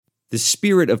The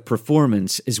spirit of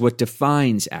performance is what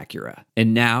defines Acura.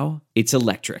 And now, it's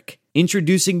electric.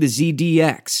 Introducing the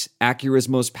ZDX, Acura's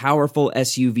most powerful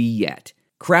SUV yet.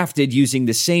 Crafted using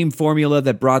the same formula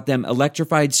that brought them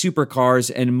electrified supercars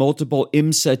and multiple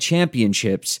IMSA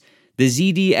championships, the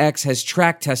ZDX has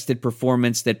track-tested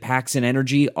performance that packs an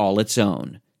energy all its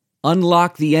own.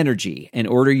 Unlock the energy and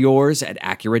order yours at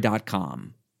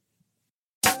Acura.com.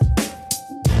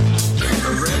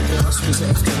 Was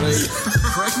after me.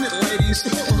 Pregnant ladies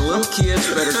and little kids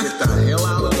better get the hell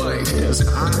out of the way, because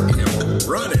I am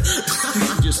running.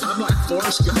 I'm like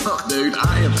Forrest Gump, dude.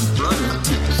 I am running.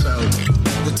 So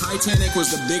the Titanic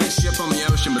was the biggest ship on the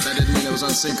ocean, but that didn't mean it was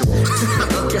unsinkable.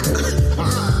 Okay. All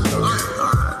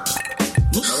right.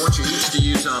 I want you each to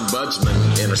use ombudsman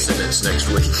in a sentence next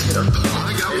week.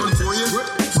 I got one for you.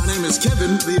 My name is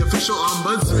Kevin, the official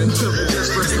ombudsman of the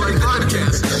Just Press Play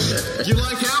podcast. You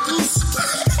like apples?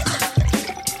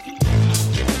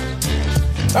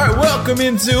 All right, welcome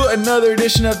into another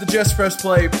edition of the Just Press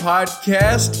Play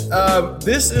podcast.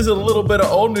 This is a little bit of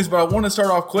old news, but I want to start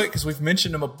off quick because we've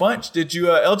mentioned him a bunch. Did you,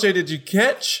 LJ, did you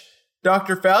catch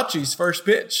Dr. Fauci's first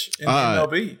pitch in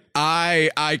MLB?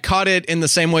 I caught it in the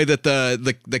same way that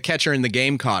the catcher in the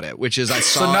game caught it, which is I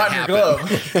saw so not it happen. In your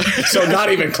glove. So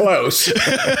not even close.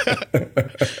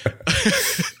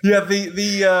 Yeah,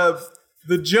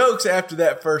 the jokes after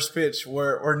that first pitch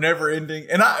were never ending.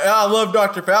 And I love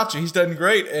Dr. Fauci. He's done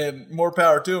great and more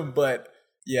power to him. But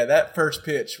yeah, that first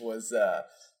pitch was.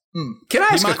 Can I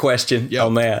ask a question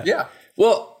on that? Yeah.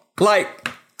 Well, I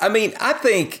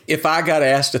think if I got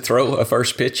asked to throw a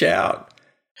first pitch out,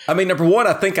 number one,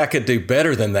 I think I could do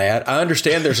better than that. I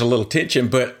understand there's a little tension,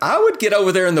 but I would get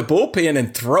over there in the bullpen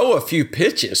and throw a few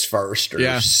pitches first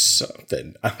or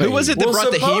something. Who was it that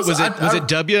brought the heat? Was it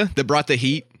W that brought the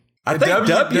heat? I think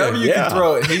W can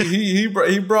throw it. He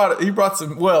brought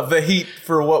some. Well, the heat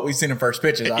for what we've seen in first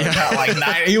pitches. Not like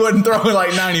 90, he wasn't throwing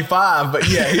like 95, but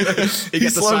yeah, he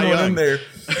slowed one in there.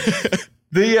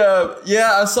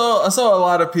 I saw a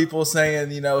lot of people saying,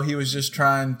 he was just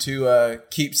trying to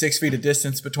keep 6 feet of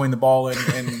distance between the ball and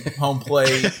home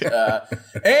plate.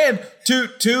 And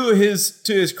to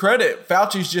his credit,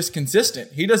 Fauci's just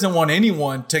consistent. He doesn't want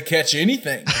anyone to catch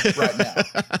anything right now.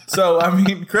 So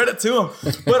credit to him.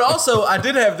 But also, I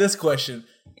did have this question: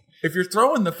 if you're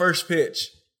throwing the first pitch,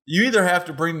 you either have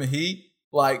to bring the heat,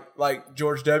 like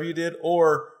George W. did,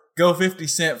 or go 50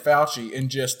 Cent Fauci and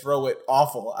just throw it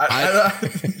awful. I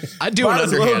do an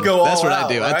underhand. That's what I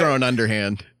do. Right? I throw an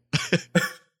underhand.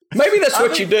 Maybe that's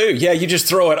what you do. Yeah, you just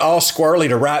throw it all squirrely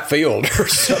to right field or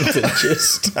something.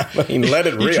 Let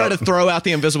it rip. You try to throw out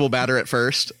the invisible batter at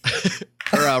first.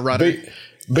 Or runner.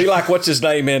 Be like, what's his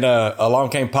name in Along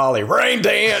Came Polly? Rain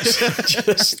Dance.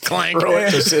 Just clank. Throw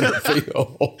it to center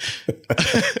field.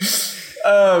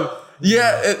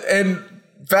 And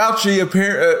Fauci,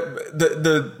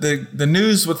 the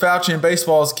news with Fauci and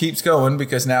baseball keeps going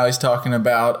because now he's talking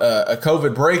about a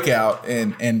COVID breakout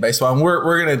in baseball. And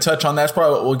we're going to touch on that. That's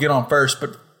probably what we'll get on first.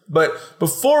 But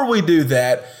before we do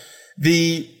that,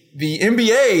 the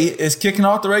NBA is kicking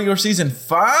off the regular season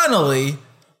finally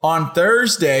on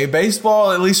Thursday.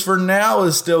 Baseball, at least for now,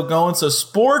 is still going. So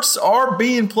sports are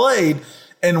being played.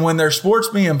 And when there's sports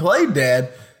being played, Dad,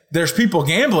 there's people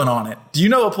gambling on it. Do you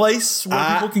know a place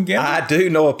where people can gamble? I do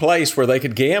know a place where they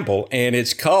could gamble, and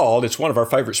it's one of our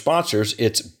favorite sponsors.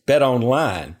 It's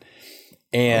BetOnline.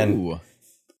 And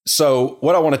so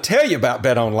what I want to tell you about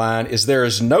BetOnline is there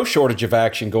is no shortage of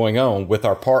action going on with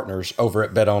our partners over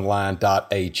at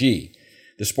betonline.ag.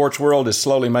 The sports world is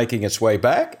slowly making its way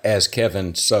back, as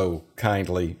Kevin so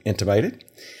kindly intimated,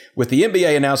 with the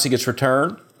NBA announcing its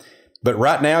return. But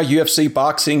right now, UFC,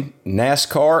 boxing,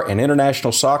 NASCAR, and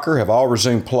international soccer have all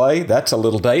resumed play. That's a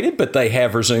little dated, but they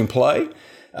have resumed play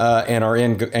and are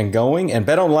going. And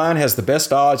BetOnline has the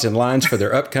best odds and lines for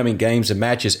their upcoming games and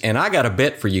matches. And I got a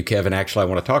bet for you, Kevin, actually I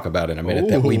want to talk about in a minute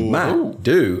that we might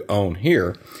do on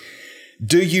here.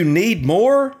 Do you need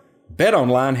more?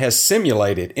 BetOnline has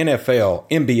simulated NFL,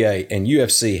 NBA, and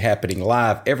UFC happening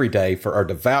live every day for our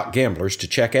devout gamblers to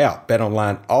check out.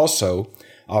 BetOnline also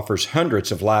offers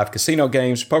hundreds of live casino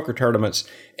games, poker tournaments,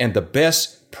 and the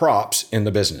best props in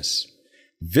the business.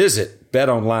 Visit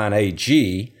BetOnline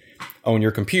AG on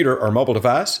your computer or mobile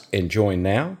device and join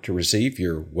now to receive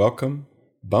your welcome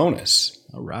bonus.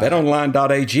 All right.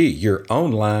 BetOnline.ag, your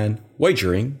online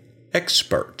wagering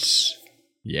experts.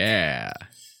 Yeah.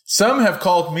 Some have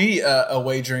called me a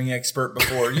wagering expert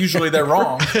before. Usually they're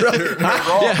wrong. They're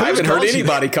wrong. I haven't heard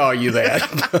anybody call you that.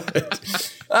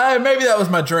 Maybe that was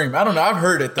my dream. I don't know. I've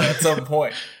heard it at some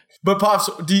point. But Pops,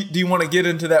 do you want to get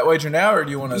into that wager now, or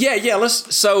do you want to? Yeah.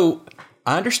 So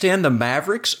I understand the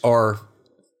Mavericks are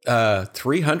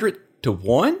 300 to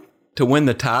 1 to win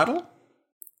the title.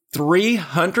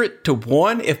 300 to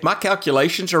 1. If my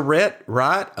calculations are right,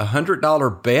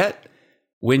 $100 bet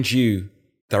wins you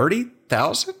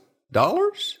 $30,000.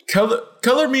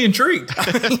 Color me intrigued.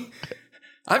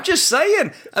 I'm just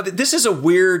saying. I mean, this is a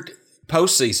weird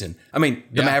postseason. I mean,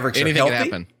 the Mavericks are anything healthy, can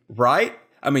happen. right?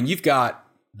 I mean, you've got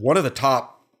one of the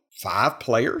top 5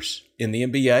 players in the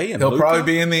NBA, and He'll probably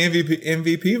be in the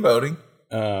MVP voting.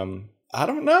 I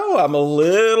don't know. I'm a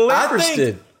little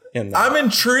interested in that. I'm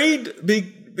intrigued.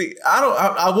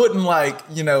 I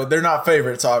wouldn't they're not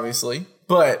favorites, obviously,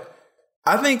 but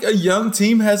I think a young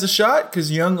team has a shot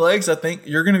because young legs, I think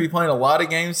you're going to be playing a lot of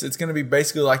games. It's going to be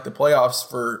basically like the playoffs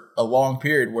for a long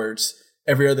period where it's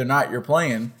every other night you're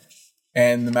playing.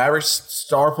 And the Mavericks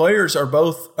star players are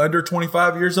both under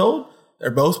 25 years old. They're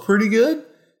both pretty good.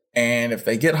 And if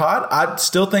they get hot, I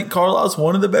still think Carlisle's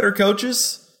one of the better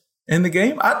coaches in the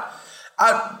game.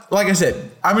 Like I said,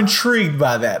 I'm intrigued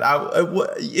by that.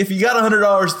 If you got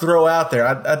 $100 to throw out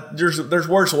there, there's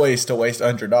worse ways to waste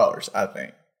 $100, I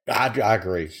think. I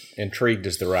agree. Intrigued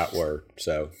is the right word.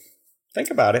 So think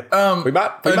about it. We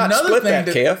might split that,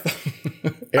 Kev.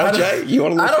 LJ, you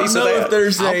want to look piece of that? I don't know if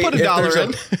there's I'll put $1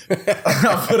 in.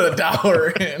 I'll put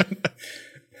 $1 in.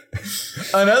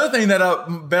 Another thing that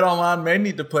BetOnline may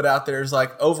need to put out there is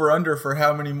like over under for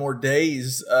how many more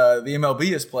days the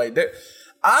MLB has played.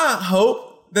 I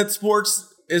hope that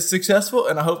sports is successful,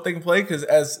 and I hope they can play because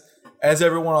as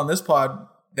everyone on this pod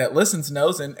that listens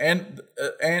knows, and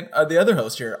the other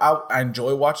host here, I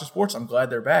enjoy watching sports. I'm glad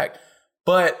they're back.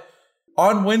 But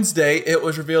on Wednesday, it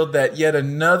was revealed that yet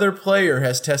another player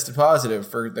has tested positive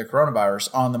for the coronavirus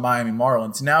on the Miami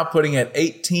Marlins, now putting at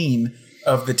 18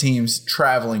 of the team's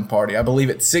traveling party. I believe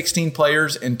it's 16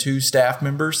 players and 2 staff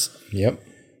members. Yep.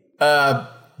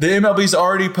 The MLB's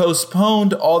already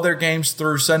postponed all their games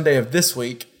through Sunday of this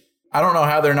week. I don't know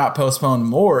how they're not postponed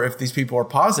more if these people are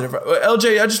positive.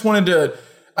 LJ, I just wanted to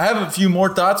 – I have a few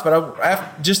more thoughts,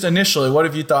 but just initially, what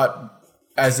have you thought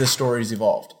as this story's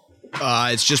evolved?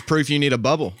 It's just proof you need a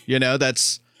bubble.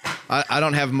 I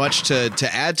don't have much to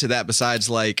add to that besides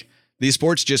like these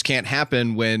sports just can't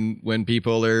happen when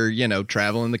people are,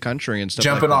 traveling the country and stuff.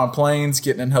 Jumping on planes,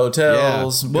 getting in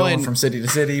hotels, going from city to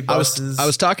city, buses. I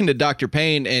was talking to Dr.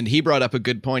 Payne, and he brought up a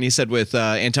good point. He said with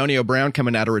Antonio Brown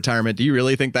coming out of retirement, do you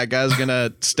really think that guy's going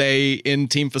to stay in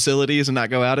team facilities and not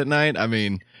go out at night? I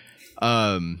mean,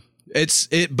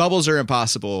 bubbles are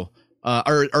impossible,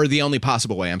 or the only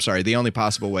possible way. I'm sorry, the only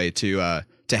possible way to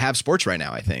have sports right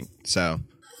now, I think. So,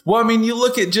 well, I mean, you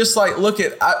look at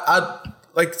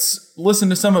listen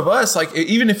to some of us. Like,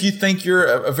 even if you think you're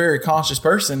a very conscious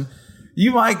person,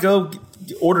 you might go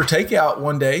order takeout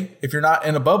one day. If you're not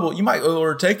in a bubble, you might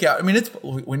order takeout. I mean,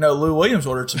 we know Lou Williams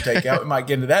ordered some takeout. We might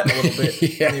get into that in a little bit.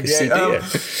 Yes, he did.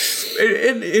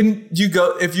 And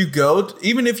if you go,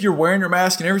 even if you're wearing your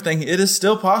mask and everything, it is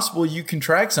still possible you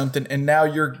contract something, and now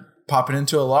you're popping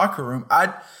into a locker room.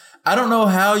 I don't know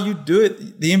how you do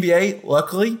it. The NBA,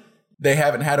 luckily, they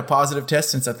haven't had a positive test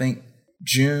since I think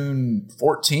June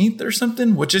 14th or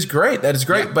something, which is great. That is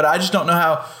great. Yeah. But I just don't know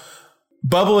how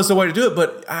bubble is the way to do it.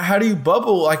 But how do you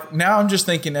bubble? Like, now I'm just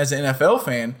thinking as an NFL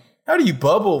fan, how do you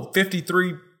bubble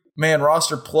 53-man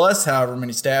roster plus however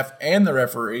many staff and the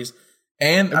referees?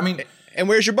 And I mean, and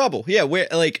where's your bubble? Yeah, where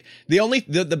like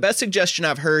the best suggestion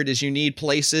I've heard is you need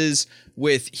places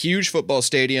with huge football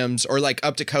stadiums or like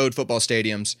up to code football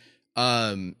stadiums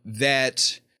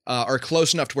that are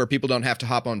close enough to where people don't have to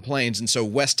hop on planes. And so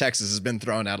West Texas has been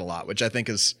thrown out a lot, which I think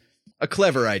is a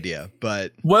clever idea.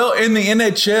 But well, in the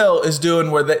NHL is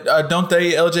doing where they don't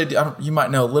they LJ? You might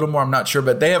know a little more. I'm not sure,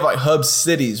 but they have like hub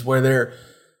cities where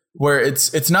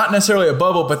it's not necessarily a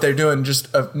bubble, but they're doing just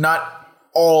not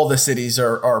all the cities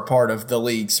are part of the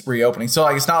league's reopening. So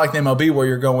like it's not like the MLB where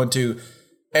you're going to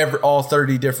all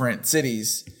 30 different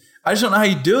cities. I just don't know how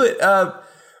you do it.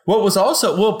 What was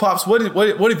also Pops? What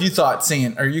have you thought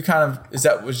seeing? Are you kind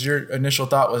of was your initial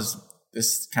thought was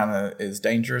this kind of is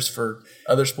dangerous for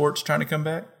other sports trying to come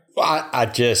back? Well, I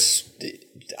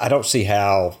don't see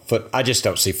how I just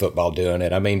don't see football doing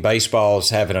it. I mean,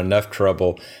 baseball's having enough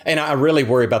trouble, and I really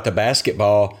worry about the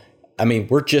basketball. I mean,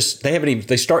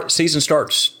 season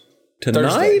starts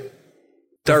tonight?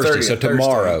 Thursday. So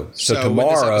tomorrow. So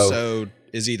tomorrow. This episode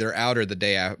is either out or the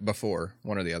day before,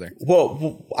 one or the other.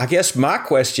 Well, I guess my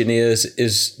question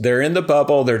is they're in the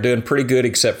bubble. They're doing pretty good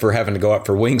except for having to go out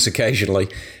for wings occasionally.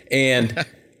 And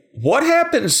what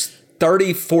happens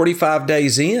 30, 45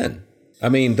 days in? I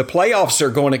mean, the playoffs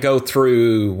are going to go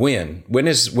through when? When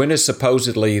is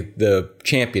supposedly the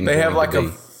champion? They have like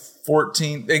a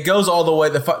 14. It goes all the way.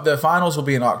 The finals will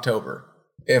be in October.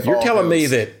 You're telling me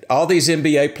that all these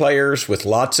NBA players with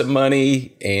lots of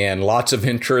money and lots of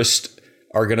interest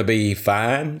are going to be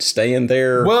fine staying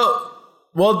there?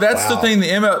 Well, that's the thing. The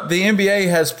NBA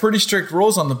has pretty strict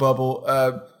rules on the bubble.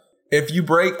 If you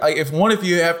break, like if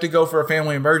you have to go for a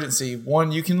family emergency,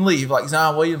 you can leave. Like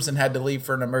Zion Williamson had to leave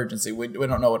for an emergency. We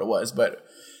don't know what it was, but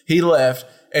he left,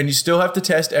 and you still have to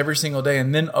test every single day.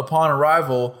 And then upon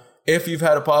arrival, if you've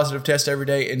had a positive test every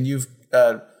day and you've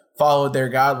followed their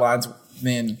guidelines,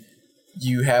 then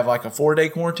you have like a 4-day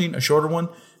quarantine, a shorter one.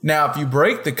 Now, if you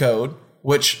break the code,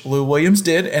 which Lou Williams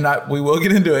did, and we will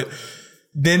get into it,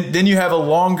 then you have a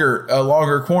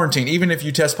longer quarantine, even if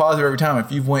you test positive every time.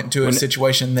 If you've went into a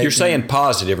situation that you're saying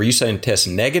positive, are you saying test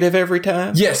negative every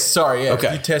time? Yes, sorry, yeah. Okay.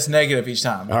 If you test negative each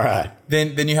time. All right.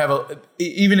 Then you have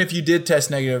even if you did test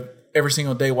negative every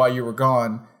single day while you were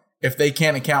gone, if they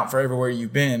can't account for everywhere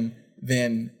you've been,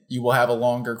 then you will have a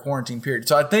longer quarantine period.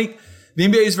 So I think the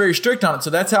NBA is very strict on it. So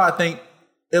that's how I think,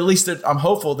 at least I'm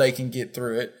hopeful they can get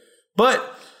through it. But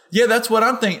yeah, that's what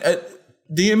I'm thinking.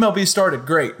 The MLB started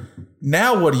great.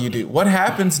 Now what do you do? What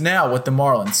happens now with the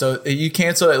Marlins? So you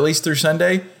cancel at least through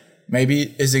Sunday.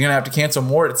 Maybe is it going to have to cancel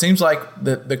more? It seems like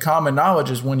the common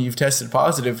knowledge is when you've tested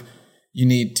positive, you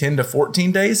need 10 to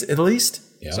 14 days at least.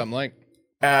 Yeah. Something like.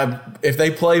 If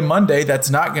they play Monday, that's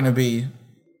not going to be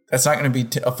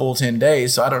a full 10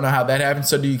 days. So I don't know how that happens.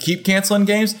 So do you keep canceling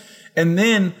games? And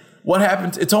then what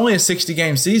happens? It's only a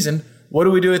 60-game season. What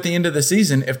do we do at the end of the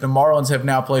season if the Marlins have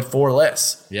now played 4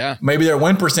 less? Yeah. Maybe their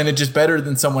win percentage is better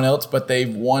than someone else, but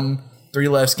they've won 3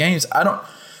 less games.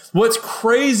 What's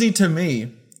crazy to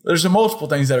me, there's multiple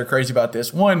things that are crazy about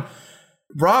this. One,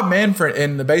 Rob Manfred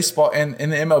in the baseball and in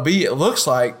the MLB, it looks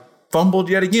like, fumbled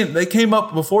yet again. They came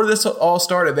up, before this all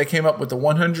started, they came up with the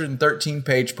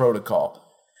 113-page protocol.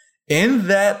 In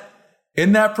that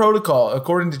protocol,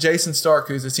 according to Jason Stark,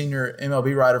 who's a senior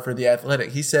MLB writer for The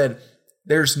Athletic, he said,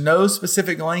 there's no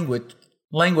specific language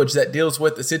that deals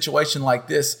with a situation like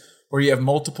this where you have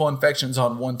multiple infections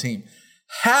on one team.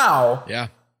 How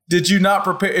did you not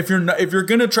prepare? If you're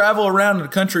going to travel around the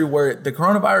country where the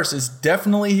coronavirus is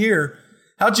definitely here,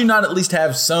 how'd you not at least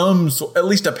have at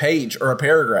least a page or a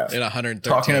paragraph in 113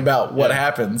 talking about what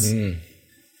happens?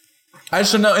 I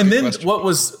just don't know. And then what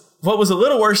was a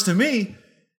little worse to me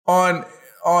and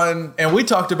we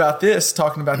talked about this,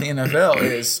 talking about the NFL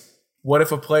is, what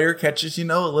if a player catches, a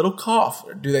little cough?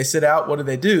 Do they sit out? What do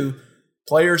they do?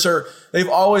 Players they've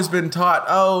always been taught,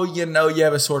 you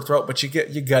have a sore throat, but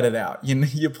you gut it out.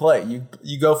 You play,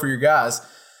 you go for your guys.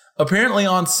 Apparently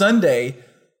on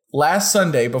last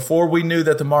Sunday, before we knew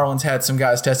that the Marlins had some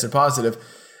guys tested positive,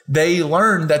 they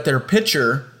learned that their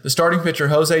pitcher, the starting pitcher,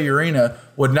 Jose Urena,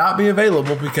 would not be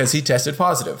available because he tested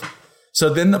positive.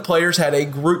 So then the players had a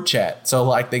group chat. So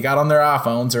like they got on their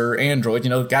iPhones or Android,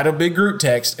 got a big group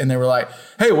text, and they were like,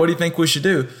 hey, what do you think we should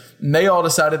do? And they all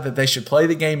decided that they should play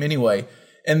the game anyway.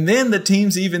 And then the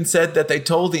teams even said that they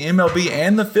told the MLB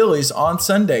and the Phillies on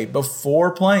Sunday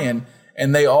before playing,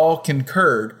 and they all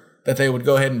concurred that they would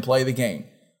go ahead and play the game.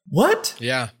 What?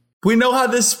 Yeah. We know how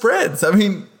this spreads. I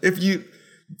mean,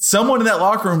 someone in that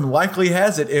locker room likely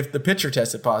has it if the pitcher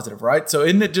tested positive, right? So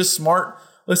isn't it just smart?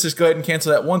 Let's just go ahead and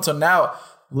cancel that one. So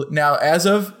now, as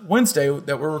of Wednesday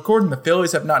that we're recording, the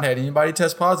Phillies have not had anybody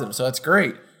test positive. So that's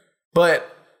great.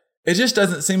 But it just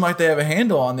doesn't seem like they have a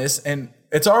handle on this. And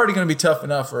it's already going to be tough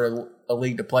enough for a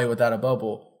league to play without a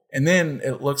bubble. And then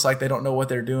it looks like they don't know what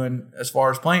they're doing as far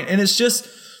as playing. And it's just,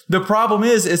 the problem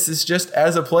is, it's just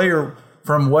as a player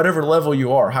from whatever level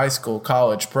you are, high school,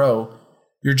 college, pro,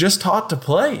 you're just taught to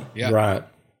play. Yeah. Right.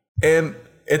 And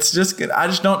it's just,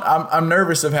 I'm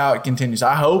nervous of how it continues.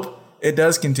 I hope it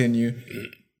does continue,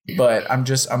 but I'm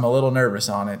a little nervous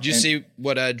on it. Did you see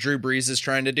what Drew Brees is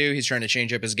trying to do? He's trying to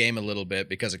change up his game a little bit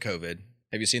because of COVID.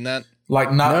 Have you seen that?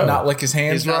 Like not lick his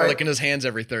hands. He's not licking his hands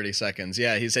every 30 seconds.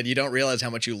 Yeah, he said you don't realize how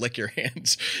much you lick your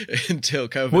hands until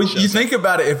COVID. Well, you think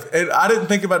about it. I didn't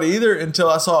think about it either until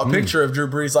I saw a picture of Drew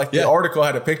Brees. Like the article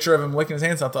had a picture of him licking his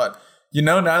hands. I thought,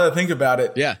 now that I think about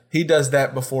it, he does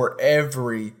that before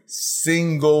every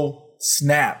single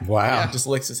snap. Wow. Just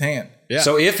licks his hand. Yeah.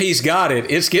 So if he's got it,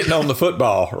 it's getting on the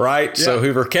football, right? Yeah. So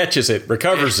whoever catches it,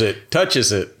 recovers it,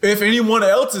 touches it. If anyone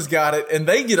else has got it and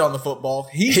they get on the football,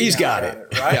 he's got it,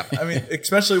 right? Yeah. I mean,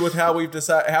 especially with how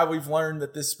we've learned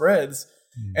that this spreads.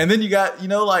 And then you got,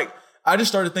 I just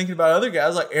started thinking about other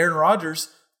guys like Aaron Rodgers.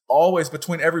 Always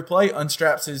between every play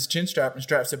unstraps his chin strap and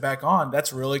straps it back on.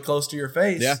 That's really close to your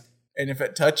face. Yeah. And if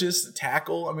it touches the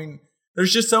tackle, I mean,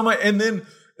 there's just so much. And then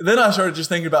I started just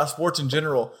thinking about sports in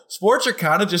general. Sports are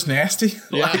kind of just nasty.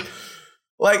 Yeah.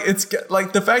 like it's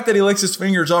like the fact that he licks his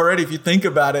fingers already, if you think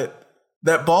about it,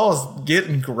 that ball is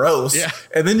getting gross. Yeah.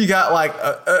 And then you got like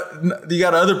you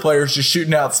got other players just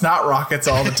shooting out snot rockets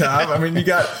all the time. I mean, you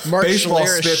got Mark baseball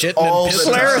Schlereth spits shitting all and the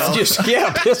pissing time. Schlereth just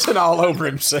pissing all over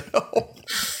himself.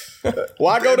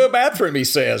 Why go to a bathroom? He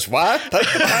says. Why? Take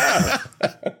the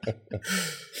time.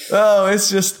 Oh,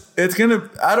 it's gonna.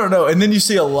 I don't know. And then you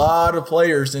see a lot of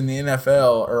players in the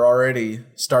NFL are already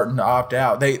starting to opt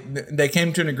out. They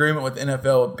came to an agreement with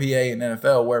NFL, PA, and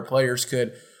NFL where players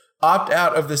could opt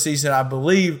out of the season. I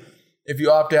believe if you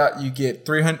opt out, you get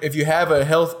 300. If you have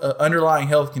a underlying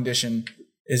health condition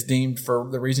is deemed for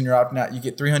the reason you're opting out, you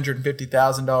get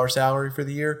 $350,000 salary for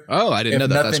the year. Oh, I didn't know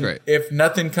that. That's great. If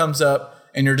nothing comes up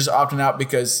and you're just opting out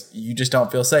because you just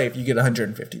don't feel safe, you get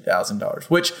 $150,000,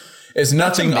 which is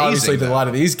nothing, obviously, to a lot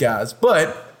of these guys,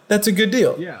 but that's a good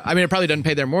deal. Yeah. I mean, it probably doesn't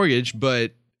pay their mortgage,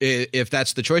 but if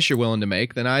that's the choice you're willing to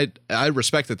make, then I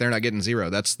respect that they're not getting zero.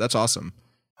 That's awesome.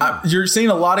 You're seeing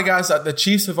a lot of guys. The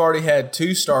Chiefs have already had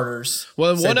 2 starters.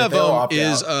 Well, one of them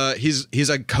is he's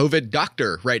a COVID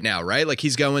doctor right now, right? Like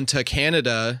he's going to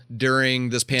Canada during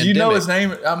this pandemic. Do you know his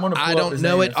name? I'm going to. I don't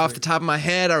know it off the top of my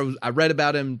head. I read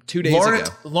about him 2 days ago.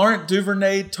 Laurent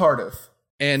Duvernay Tardif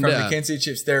and from the Kansas City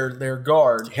Chiefs. Their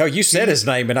guard. Hell, you said his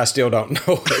name and I still don't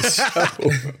know it. So.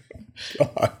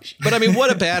 Gosh. But I mean,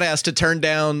 what a badass to turn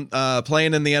down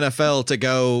playing in the NFL to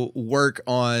go work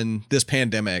on this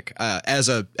pandemic as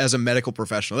a medical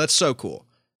professional. That's so cool.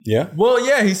 Yeah. Well,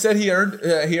 yeah, he said he earned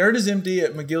his MD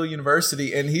at McGill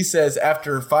University, and he says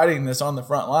after fighting this on the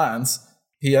front lines,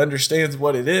 he understands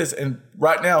what it is. And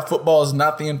right now, football is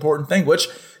not the important thing. Which,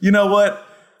 you know what?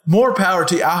 More power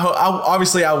to you.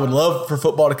 Obviously, I would love for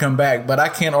football to come back, but I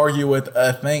can't argue with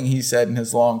a thing he said in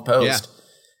his long post. Yeah.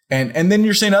 And then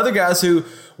you're seeing other guys who,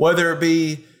 whether it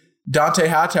be Dante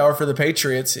Hightower for the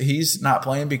Patriots, he's not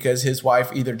playing because his wife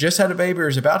either just had a baby or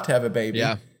is about to have a baby.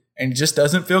 Yeah. And just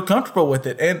doesn't feel comfortable with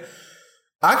it. And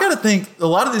I got to think a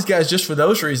lot of these guys, just for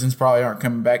those reasons, probably aren't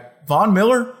coming back. Von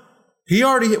Miller,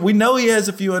 we know he has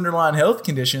a few underlying health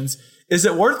conditions. Is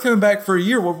it worth coming back for a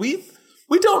year? Well, we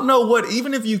don't know what,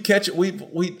 even if you catch it,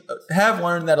 we have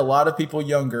learned that a lot of people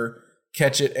younger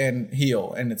catch it and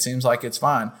heal, and it seems like it's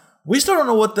fine. We still don't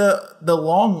know what the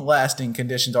long-lasting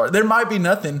conditions are. There might be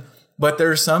nothing, but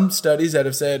there's some studies that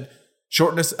have said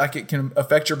shortness, like it can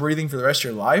affect your breathing for the rest of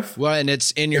your life. Well, and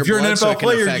it's in your if you're blood, an NFL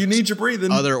player, you need your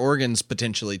breathing. Other organs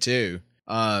potentially too.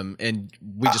 And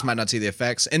we just might not see the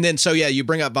effects. And then, so yeah, you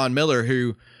bring up Von Miller,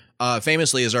 who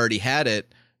famously has already had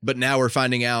it, but now we're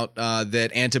finding out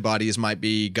that antibodies might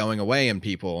be going away in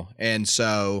people. And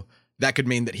so that could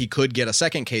mean that he could get a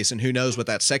second case, and who knows what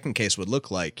that second case would look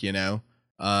like, you know?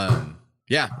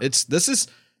 Yeah, this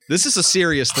is a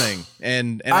serious thing,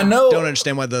 and I don't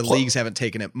understand why the leagues haven't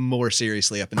taken it more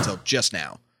seriously up until just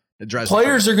now. It drives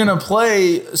players are going to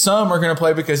play. Some are going to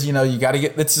play because you got to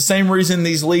get. It's the same reason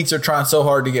these leagues are trying so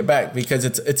hard to get back, because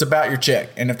it's about your check,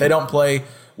 and if they don't play,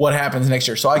 what happens next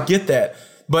year? So I get that,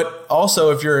 but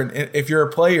also if you're a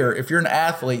player, if you're an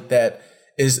athlete that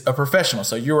is a professional,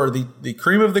 so you are the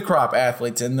cream of the crop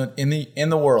athletes in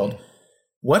the world.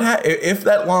 If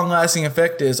that long-lasting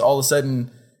effect is all of a sudden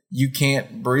you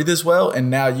can't breathe as well and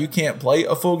now you can't play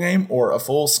a full game or a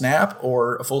full snap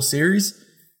or a full series?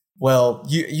 Well,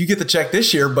 you get the check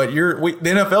this year, but the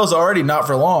NFL's already not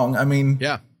for long. I mean,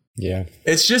 yeah,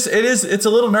 it's a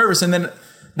little nervous, and then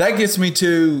that gets me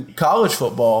to college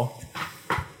football.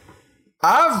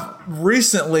 I've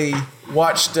recently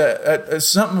watched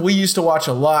something we used to watch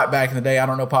a lot back in the day. I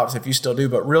don't know, Pops, if you still do,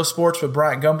 but Real Sports with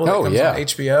Bryant Gumbel that comes on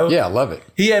HBO. Yeah, I love it.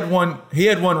 He had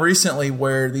one recently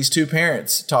where these two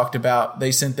parents talked about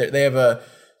they have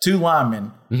two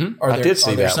linemen are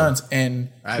their sons, and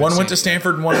one went to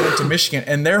Stanford and one went to Michigan,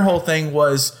 and their whole thing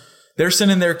was they're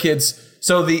sending their kids.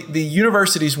 So the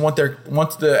universities want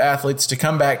the athletes to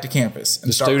come back to campus and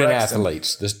the start student practicing.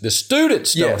 athletes. The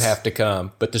students don't have to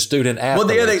come, but the student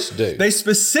athletes do. They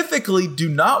specifically do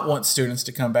not want students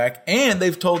to come back, and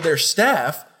they've told their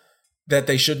staff that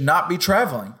they should not be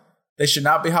traveling. They should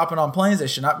not be hopping on planes. They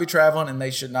should not be traveling, and they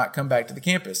should not come back to the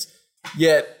campus.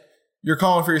 Yet you're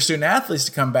calling for your student athletes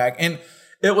to come back, and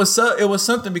it was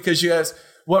something because you guys.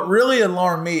 What really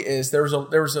alarmed me is there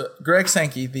was a Greg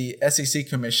Sankey, the SEC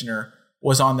commissioner,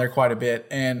 was on there quite a bit,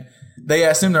 and they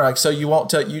asked him, they're like, so you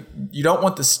don't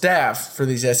want the staff for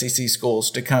these SEC schools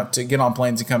to get on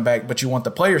planes and come back, but you want the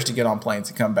players to get on planes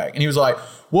and come back. And he was like,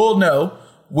 well, no,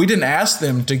 we didn't ask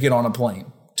them to get on a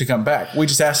plane to come back. We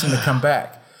just asked them to come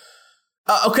back.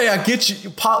 Okay, I get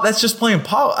you. That's just playing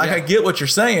politics. I get what you're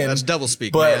saying. That's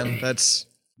doublespeak, man.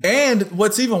 And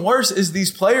what's even worse is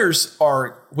these players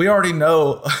we already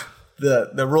know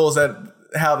the rules that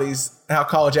how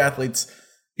college athletes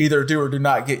either do or do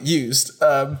not get used.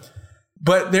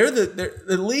 But they're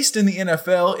at least in the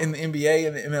NFL, in the NBA,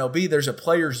 and the MLB, there's a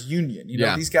players union. You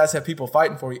know, these guys have people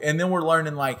fighting for you. And then we're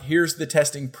learning, like, here's the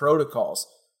testing protocols.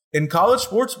 In college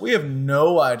sports, we have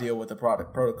no idea what the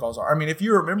protocols are. I mean, if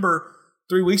you remember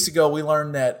 3 weeks ago, we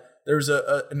learned that there's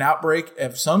an outbreak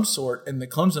of some sort in the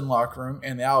Clemson locker room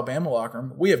and the Alabama locker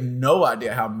room. We have no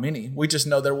idea how many. We just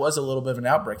know there was a little bit of an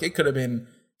outbreak. It could have been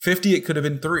 50. It could have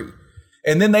been 3.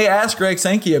 And then they asked Greg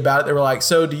Sankey about it. They were like,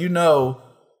 so do you know,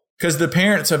 because the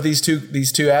parents of these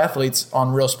two athletes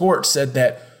on Real Sports said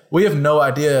that we have no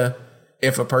idea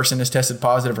if a person is tested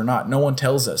positive or not. No one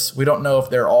tells us. We don't know if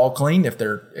they're all clean, if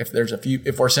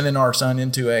we're sending our son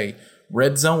into a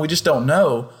red zone. We just don't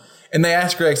know. And they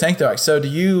asked Greg Sankey, like, so do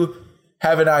you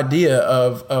have an idea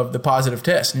of the positive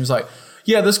test? And he was like,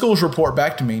 yeah, the schools report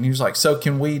back to me. And he was like, so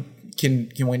can we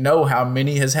know how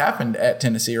many has happened at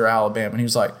Tennessee or Alabama? And he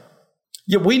was like,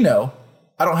 yeah, we know.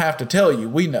 I don't have to tell you.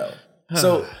 We know.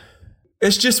 So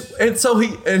it's just, and so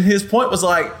his point was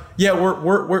like, yeah,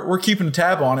 we're keeping a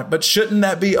tab on it, but shouldn't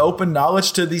that be open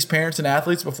knowledge to these parents and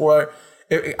athletes before?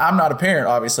 I'm not a parent,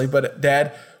 obviously, but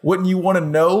Dad, wouldn't you want to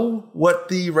know what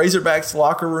the Razorbacks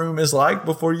locker room is like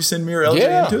before you send me or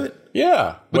LJ into it?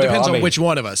 Yeah. But depends on which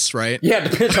one of us, right? Yeah,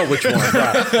 it depends on which one.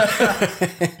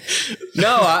 Right.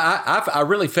 No, I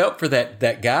really felt for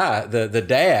that guy, the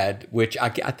dad, which I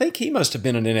think he must have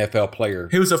been an NFL player.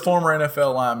 He was a former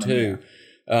NFL lineman. Too.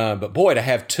 But boy, to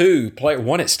have 2 players,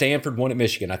 one at Stanford, one at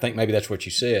Michigan, I think maybe that's what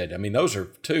you said. I mean, those are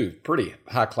 2 pretty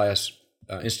high-class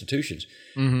institutions.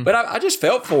 Mm-hmm. But I just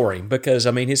felt for him because,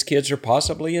 I mean, his kids are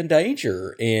possibly in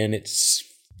danger, and it's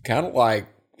kind of like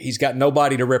he's got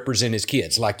nobody to represent his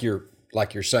kids, like you're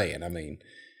saying. I mean,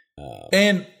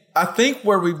 and I think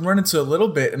where we've run into a little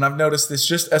bit, and I've noticed this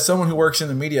just as someone who works in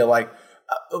the media, like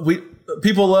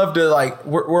people love to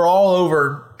we're all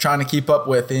over trying to keep up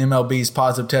with the MLB's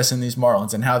positive tests in these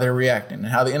Marlins and how they're reacting and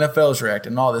how the NFL is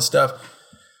reacting and all this stuff.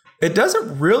 It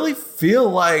doesn't really feel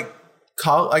like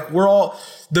we're all,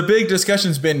 the big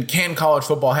discussion's been, can college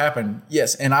football happen?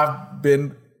 Yes. And I've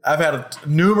had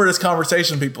numerous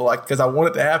conversations with people, like, because I want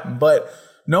it to happen, but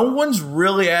no one's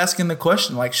really asking the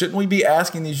question, like, shouldn't we be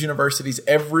asking these universities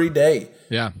every day?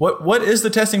 Yeah. What is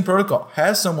the testing protocol?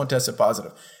 Has someone tested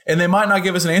positive? And they might not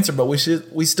give us an answer, but we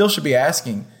still should be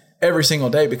asking every single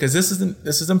day, because this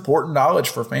is important knowledge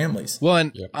for families. Well,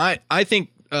 and I think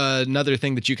another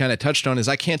thing that you kind of touched on is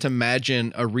I can't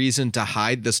imagine a reason to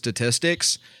hide the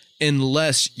statistics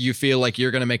unless you feel like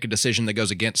you're going to make a decision that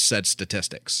goes against said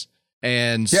statistics.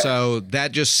 And so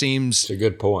that just seems, it's a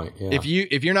good point. Yeah.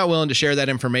 If you're not willing to share that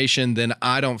information, then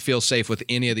I don't feel safe with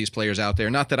any of these players out there.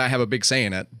 Not that I have a big say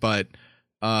in it, but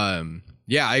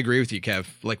yeah, I agree with you, Kev.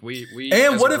 Like we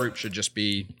and as what a if, group should just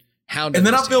be hounding. And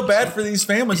then I feel bad for these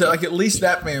families that, like, at least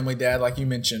that family, Dad, like you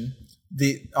mentioned,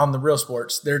 on the Real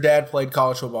Sports, their dad played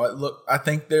college football.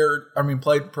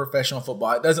 Played professional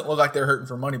football. It doesn't look like they're hurting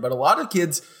for money, but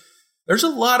there's a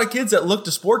lot of kids that look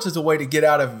to sports as a way to get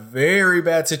out of very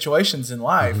bad situations in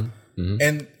life. Mm-hmm. Mm-hmm.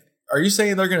 And are you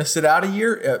saying they're going to sit out a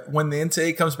year when the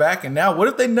NCAA comes back? And now, what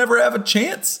if they never have a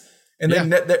chance? And then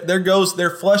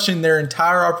they're flushing their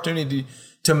entire opportunity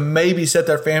to maybe set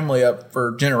their family up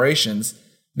for generations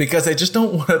because they just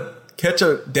don't want to catch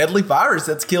a deadly virus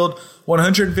that's killed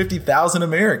 150,000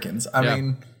 Americans. I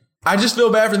mean, I just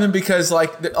feel bad for them because,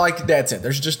 like Dad said,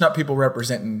 there's just not people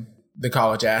representing the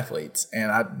college athletes,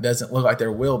 and it doesn't look like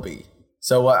there will be.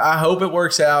 So I hope it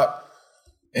works out.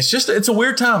 It's a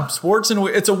weird time. Sports,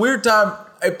 it's a weird time.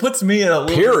 It puts me in a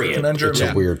little conundrum. It's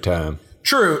a weird time.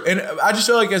 True. And I just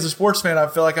feel like as a sports fan, I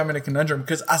feel like I'm in a conundrum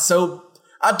because I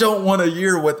don't want a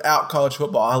year without college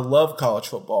football. I love college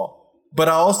football. But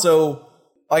I also,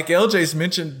 like LJ's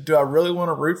mentioned, do I really want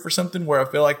to root for something where I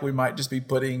feel like we might just be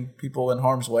putting people in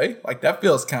harm's way? Like, that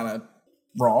feels kind of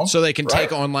wrong. So they can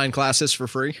take online classes for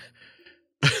free?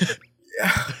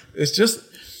 Yeah. It's just,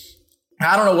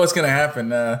 I don't know what's going to happen.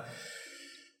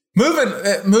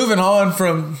 Moving on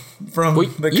from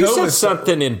the you COVID said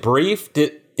something in brief.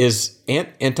 Is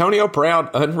Antonio Brown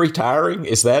unretiring?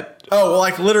 Is that? Oh, well,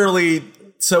 like literally.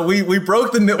 So we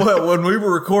broke the when we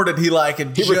were recorded. He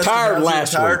retired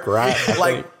last week, right?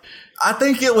 Like, I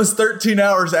think it was 13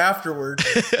 hours afterward.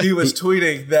 He was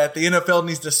tweeting that the NFL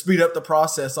needs to speed up the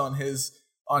process on his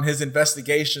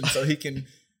investigation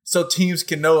so teams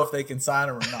can know if they can sign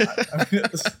him or not. I mean,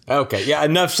 okay, yeah,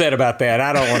 enough said about that.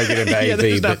 I don't want to get into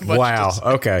AV, but wow.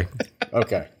 Okay.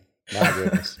 My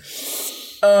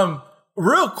goodness.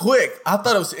 Real quick, I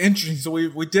thought it was interesting. So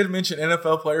we did mention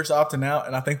NFL players opting out,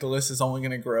 and I think the list is only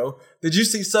going to grow. Did you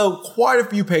see? So quite a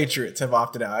few Patriots have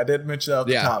opted out. I did mention that at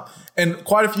the top, and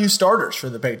quite a few starters for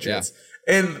the Patriots.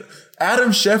 And Adam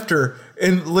Schefter,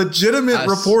 in legitimate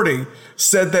reporting,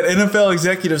 said that NFL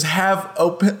executives have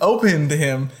opened to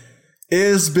him.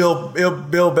 Is Bill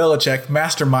Belichick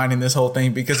masterminding this whole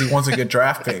thing because he wants a good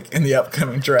draft pick in the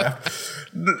upcoming draft?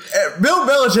 Bill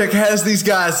Belichick has these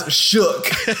guys shook.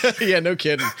 Yeah, no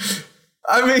kidding.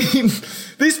 I mean,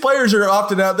 these players are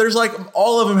opting out. There's like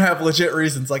all of them have legit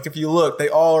reasons. Like if you look, they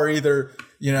all are either,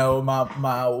 you know,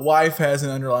 my wife has an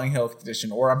underlying health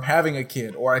condition, or I'm having a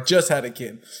kid, or I just had a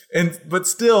kid. But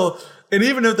still, and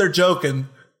even if they're joking,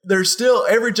 there's still,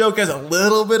 every joke has a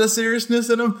little bit of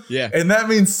seriousness in them. Yeah. And that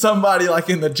means somebody like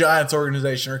in the Giants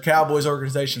organization or Cowboys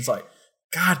organization is like,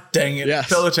 God dang it.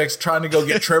 Yes. Belichick's trying to go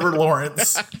get Trevor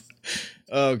Lawrence.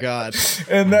 Oh, God.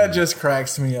 And that just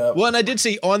cracks me up. Well, and I did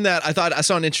see on that, I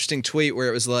saw an interesting tweet where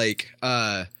it was like,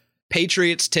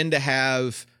 Patriots tend to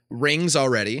have rings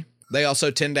already. They also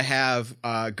tend to have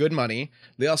good money.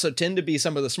 They also tend to be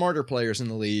some of the smarter players in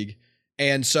the league.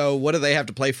 And so what do they have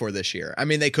to play for this year? I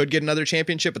mean, they could get another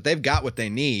championship, but they've got what they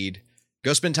need.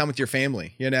 Go spend time with your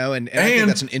family, you know, and I think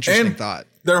that's an interesting thought.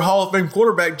 Their Hall of Fame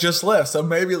quarterback just left. So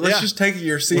maybe let's just take a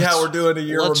year, see how we're doing a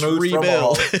year removed from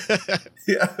all.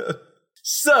 Yeah.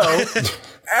 So,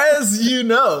 as you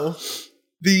know,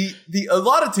 a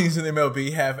lot of teams in the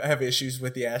MLB have issues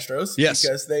with the Astros. Yes.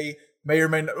 Because they may or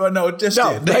may not. Well, no, did.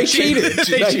 They cheated.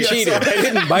 They cheated. They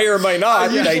didn't may or may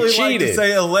not. They cheated. Like to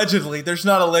say allegedly. There's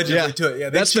not allegedly to it. Yeah,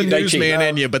 that's the newsman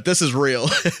in you, but this is real.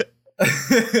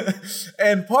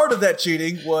 And part of that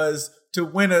cheating was to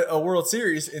win a World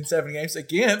Series in 7 games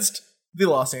against the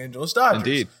Los Angeles Dodgers.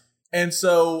 Indeed. And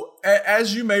so,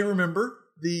 as you may remember,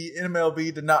 the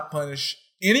MLB did not punish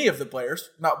any of the players.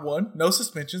 Not one. No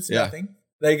suspensions. Nothing.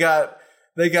 They got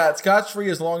scotch-free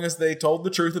as long as they told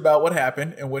the truth about what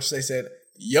happened, in which they said,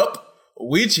 yup,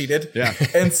 we cheated. Yeah.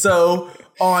 And so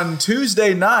on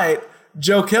Tuesday night,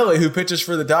 Joe Kelly, who pitches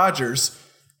for the Dodgers,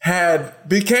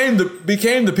 became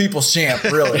the people's champ,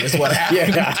 really, is what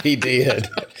happened. Yeah, he did.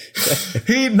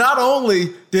 He not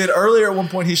only did earlier at one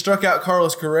point, he struck out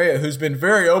Carlos Correa, who's been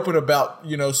very open about,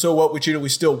 you know, so what, we cheated, we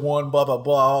still won, blah, blah,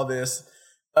 blah, all this.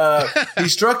 He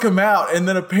struck him out, and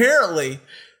then apparently,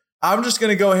 I'm just going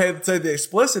to go ahead and say the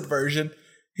explicit version.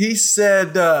 He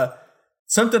said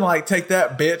something like, take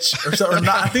that, bitch, or something. Or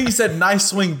not, I think he said, nice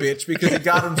swing, bitch, because he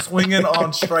got him swinging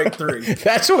on strike 3.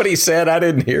 That's what he said. I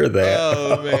didn't hear that.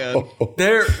 Oh,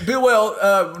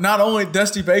 man. Not only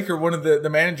Dusty Baker, one of the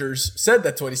managers, said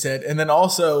that's what he said, and then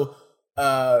also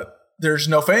there's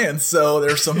no fans, so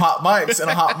there's some hot mics, and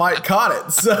a hot mic caught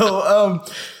it. So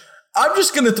I'm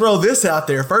just going to throw this out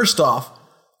there. First off,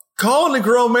 calling a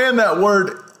grown man that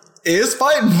word is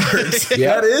fighting words.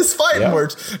 That is fighting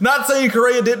words. Not saying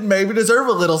Correa didn't maybe deserve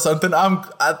a little something.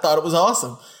 I thought it was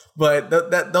awesome, but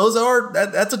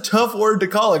that's a tough word to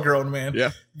call a grown man.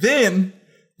 Yeah. Then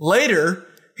later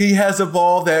he has a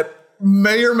ball that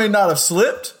may or may not have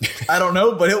slipped. I don't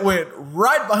know, but it went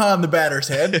right behind the batter's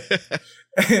head,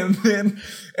 and then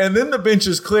the bench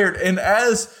is cleared. And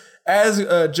as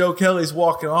Joe Kelly's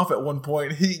walking off at one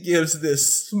point, he gives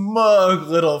this smug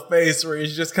little face where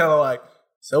he's just kind of like,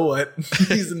 so what?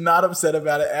 He's not upset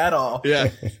about it at all. Yeah.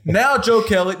 Now Joe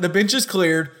Kelly, the bench is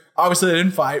cleared. Obviously, they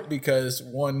didn't fight because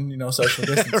social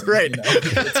distancing. Right. You know,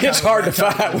 It's hard to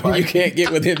fight when you can't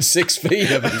get within 6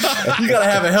 feet of each other. You got to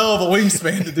have a hell of a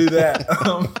wingspan to do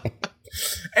that.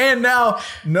 And now,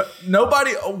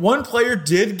 one player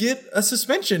did get a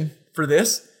suspension for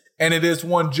this, and it is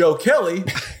one Joe Kelly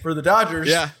for the Dodgers.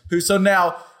 Yeah. So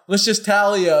now, let's just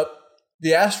tally up the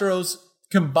Astros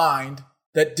combined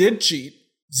that did cheat.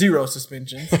 0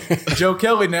 suspensions. Joe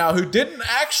Kelly now, who didn't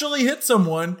actually hit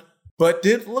someone, but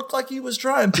did look like he was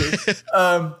trying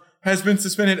to, has been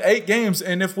suspended 8 games.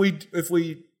 And if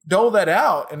we dole that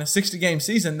out in a 60-game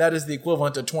season, that is the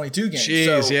equivalent to 22 games.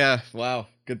 Jeez, yeah. Wow.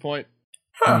 Good point.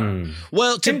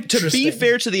 Well, to be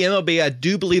fair to the MLB, I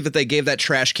do believe that they gave that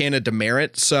trash can a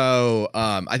demerit. So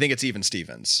I think it's even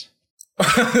Stevens.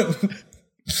 I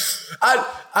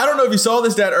don't know if you saw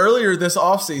this stat earlier this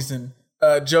offseason.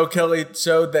 Joe Kelly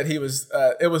showed that he was,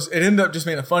 it ended up just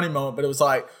being a funny moment, but it was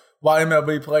like, why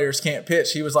MLB players can't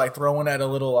pitch. He was like throwing at a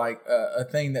little, like a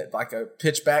thing that like a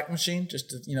pitch back machine just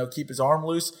to, keep his arm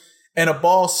loose, and a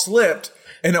ball slipped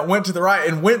and it went to the right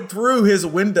and went through his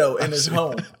window in his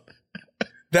home.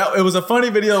 It was a funny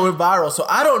video that went viral. So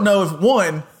I don't know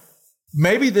if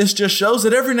maybe this just shows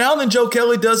that every now and then Joe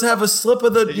Kelly does have a slip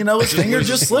of the, his finger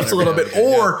just slips a little bit.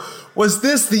 Or was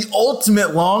this the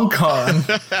ultimate long con?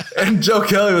 And Joe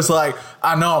Kelly was like,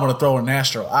 I know I'm going to throw an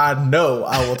Astro. I know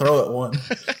I will throw it one.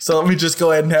 So let me just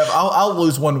go ahead and I'll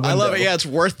lose one window. I love it. Yeah, it's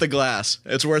worth the glass.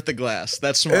 It's worth the glass.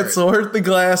 That's smart. It's worth the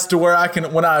glass to where I can,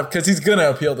 because he's going to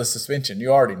appeal the suspension.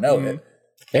 You already know it.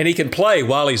 And he can play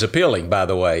while he's appealing, by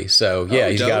the way. So, yeah,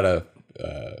 he's got a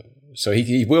so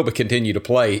he will continue to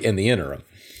play in the interim.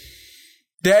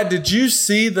 Dad, did you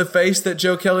see the face that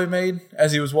Joe Kelly made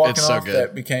as he was walking off? Good.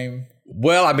 That became...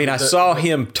 Well, I mean, I saw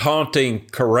him taunting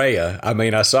Correa. I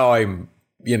mean, I saw him,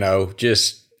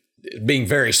 just being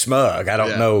very smug. I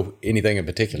don't know anything in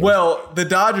particular. Well, the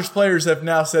Dodgers players have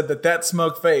now said that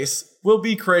smug face will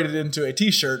be created into a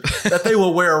T-shirt that they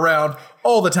will wear around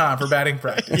all the time for batting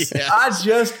practice. Yes. I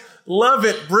just love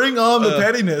it. Bring on the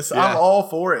pettiness. Yeah. I'm all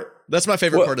for it. That's my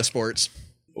favorite part of sports.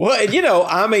 Well,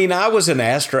 I mean, I was an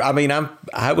Astro. I mean,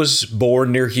 I was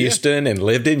born near Houston and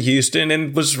lived in Houston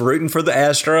and was rooting for the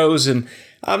Astros. And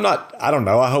I don't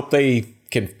know. I hope they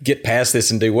can get past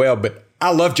this and do well. But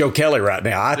I love Joe Kelly right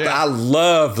now. I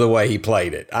love the way he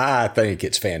played it. I think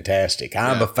it's fantastic.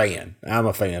 I'm a fan. I'm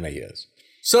a fan of his.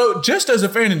 So just as a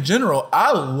fan in general,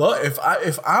 I love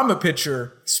if I'm a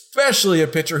pitcher, especially a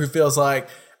pitcher who feels like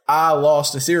I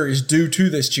lost a series due to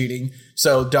this cheating.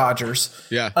 So Dodgers.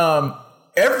 Yeah.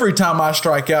 Every time I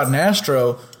strike out an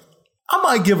Astro, I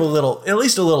might give at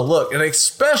least a little look. And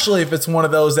especially if it's one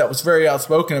of those that was very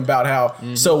outspoken about how,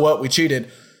 so what, we cheated.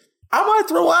 I might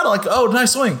throw out like, oh,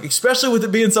 nice swing, especially with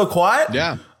it being so quiet.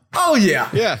 Yeah. Oh, yeah.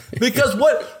 Yeah. Because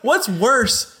what's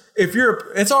worse,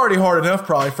 it's already hard enough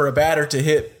probably for a batter to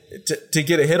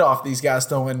get a hit off these guys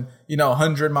throwing,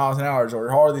 100 miles an hour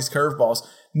or hard these curveballs.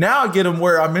 Now I get him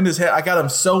where I'm in his head. I got him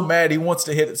so mad he wants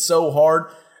to hit it so hard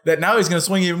that now he's going to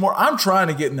swing even more. I'm trying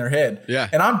to get in their head. Yeah.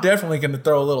 And I'm definitely going to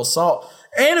throw a little salt.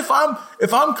 And if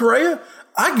I'm Correa,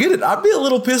 I get it. I'd be a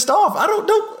little pissed off. I don't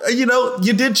know.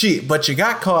 You did cheat, but you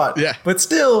got caught. Yeah. But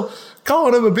still,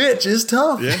 calling him a bitch is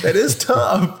tough. Yeah. That is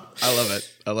tough. I love it.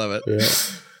 Yeah.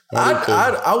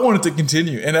 I want it to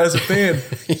continue. And as a fan,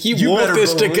 you want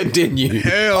this to continue.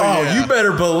 Hell yeah. You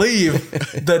better believe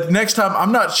that next time,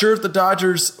 I'm not sure if the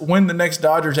Dodgers, when the next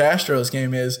Dodgers-Astros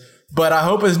game is, but I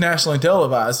hope it's nationally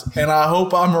televised, and I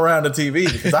hope I'm around the TV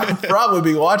because I'll probably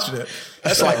be watching it.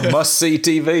 That's like must-see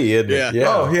TV, isn't it? Yeah.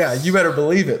 Oh, yeah. You better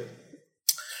believe it.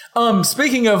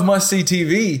 Speaking of must-see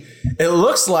TV, it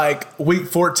looks like Week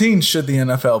 14, should the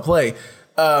NFL play,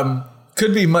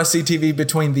 could be must-see TV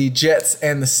between the Jets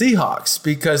and the Seahawks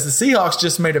because the Seahawks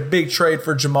just made a big trade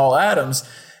for Jamal Adams.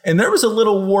 And there was a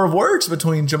little war of words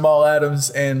between Jamal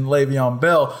Adams and Le'Veon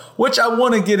Bell, which I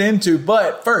want to get into.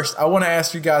 But first, I want to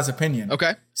ask you guys' opinion.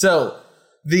 Okay. So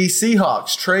the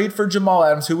Seahawks trade for Jamal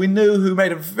Adams, who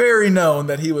made it very known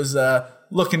that he was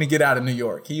looking to get out of New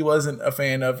York. He wasn't a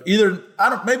fan of either.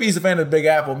 Maybe he's a fan of the Big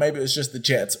Apple. Maybe it was just the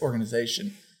Jets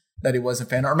organization that he wasn't a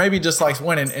fan of. Or maybe he just likes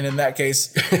winning. And in that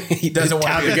case, he doesn't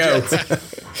want to go.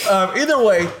 Either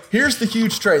way, here's the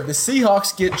huge trade. The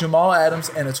Seahawks get Jamal Adams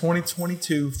and a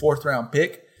 2022 4th-round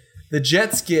pick. The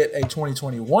Jets get a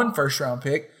 2021 first-round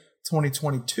pick,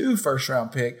 2022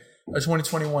 first-round pick, a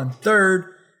 2021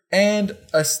 third, and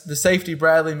the safety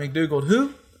Bradley McDougald,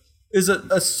 who is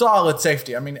a solid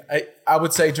safety. I mean, I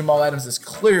would say Jamal Adams is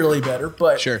clearly better,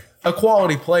 but sure, a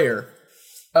quality player.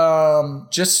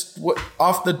 Just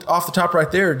off the top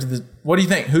right there, what do you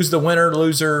think? Who's the winner,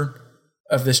 loser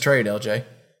of this trade, LJ?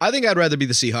 I think I'd rather be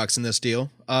the Seahawks in this deal.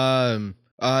 The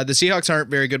Seahawks aren't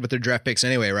very good with their draft picks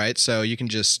anyway, right? So you can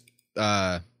just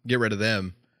get rid of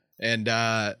them. And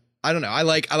I don't know. I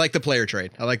like the player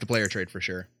trade. I like the player trade for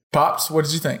sure. Pops, what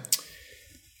did you think?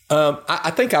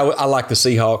 I think I like the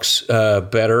Seahawks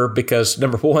better because,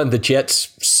 number one, the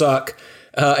Jets suck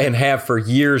and have for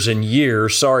years and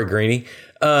years. Sorry, Greeny.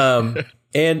 And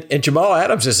Jamal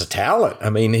Adams is a talent. I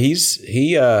mean,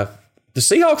 the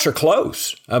Seahawks are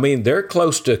close. I mean, they're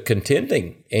close to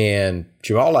contending, and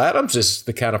Jamal Adams is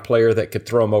the kind of player that could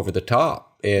throw them over the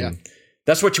top. And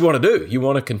that's what you want to do. You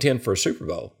want to contend for a Super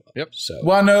Bowl. Yep. So,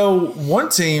 well, I know one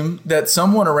team that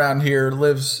someone around here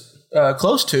lives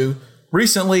close to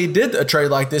recently did a trade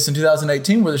like this in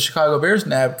 2018 where the Chicago Bears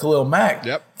nabbed Khalil Mack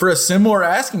for a similar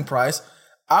asking price.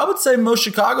 I would say most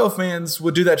Chicago fans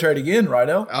would do that trade again, right,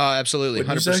 El? Absolutely.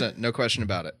 100%. No question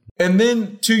about it. And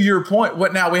then to your point,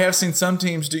 we have seen some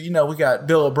teams do, we got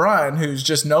Bill O'Brien, who's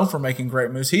just known for making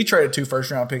great moves. He traded 2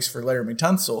 first-round picks for Laramie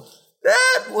Tunsil.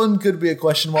 That one could be a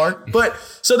question mark. But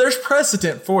so there's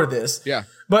precedent for this. Yeah.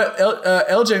 But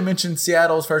LJ mentioned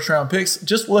Seattle's first-round picks.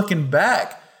 Just looking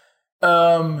back,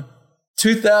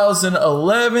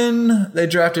 2011, they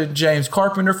drafted James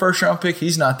Carpenter, first-round pick.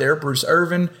 He's not there. Bruce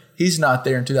Irvin, he's not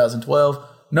there in 2012.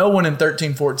 No one in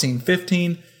 13, 14,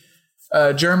 15.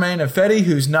 Jermaine Ifedi,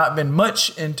 who's not been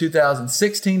much in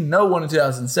 2016. No one in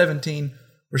 2017.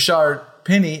 Rashard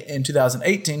Penny in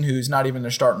 2018, who's not even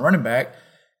their starting running back.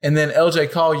 And then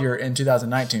LJ Collier in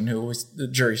 2019, who was the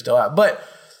jury's still out. But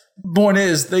point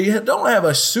is, they don't have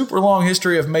a super long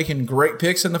history of making great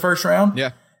picks in the first round.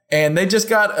 Yeah. And they just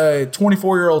got a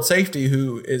 24-year-old safety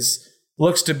who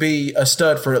looks to be a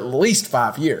stud for at least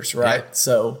 5 years, right? Yeah.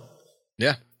 So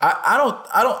Yeah.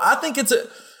 I think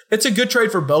it's a good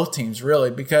trade for both teams, really,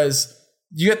 because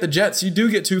you get the Jets, you do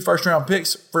get 2 first-round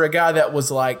picks for a guy that was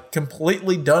like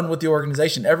completely done with the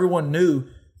organization. Everyone knew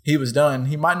he was done.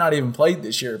 He might not even played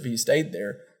this year if he stayed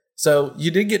there. So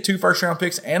you did get 2 first-round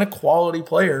picks and a quality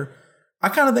player. I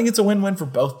kind of think it's a win-win for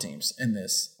both teams in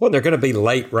this. Well, they're going to be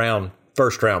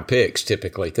first-round picks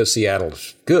typically because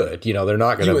Seattle's good. You know, they're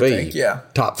not going to be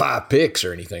top 5 picks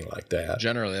or anything like that.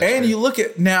 Generally. And you look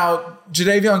at now,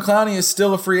 Jadeveon Clowney is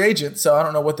still a free agent, so I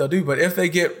don't know what they'll do. But if they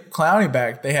get Clowney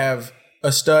back, they have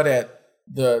a stud at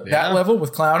that level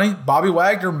with Clowney. Bobby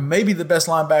Wagner, maybe the best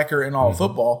linebacker in all of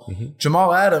football.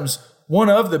 Jamal Adams, one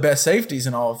of the best safeties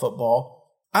in all of football.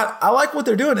 I like what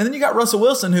they're doing. And then you got Russell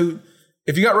Wilson, who,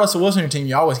 if you got Russell Wilson on your team,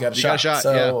 you always got a shot.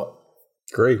 So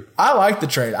great. I like the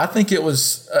trade. I think it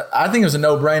was a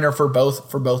no-brainer for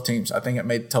both teams. I think it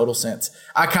made total sense.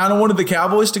 I kind of wanted the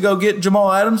Cowboys to go get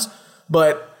Jamal Adams,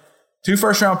 but 2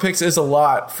 first-round picks is a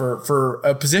lot for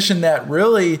a position that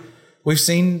really we've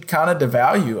seen kind of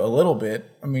devalue a little bit.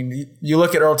 I mean, you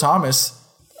look at Earl Thomas.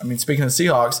 I mean, speaking of the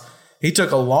Seahawks, he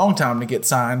took a long time to get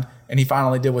signed, and he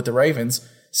finally did with the Ravens.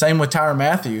 Same with Tyrann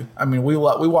Mathieu. I mean, we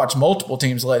watched multiple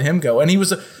teams let him go, and he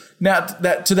was now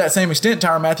that to that same extent.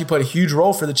 Tyrann Mathieu played a huge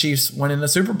role for the Chiefs winning the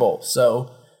Super Bowl.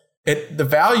 So, the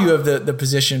value of the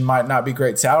position might not be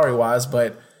great salary wise,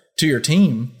 but to your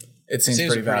team, it seems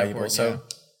pretty valuable. So,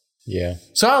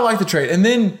 so I like the trade, and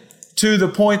then to the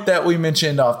point that we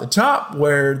mentioned off the top,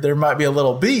 where there might be a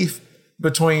little beef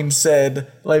between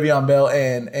said Le'Veon Bell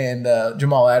and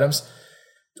Jamal Adams.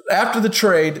 After the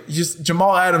trade,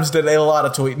 Jamal Adams did a lot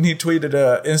of tweeting. He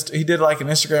tweeted he did like an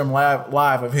Instagram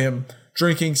live of him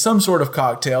drinking some sort of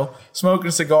cocktail, smoking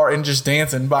a cigar, and just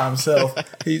dancing by himself.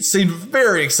 He seemed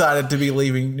very excited to be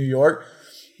leaving New York.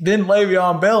 Then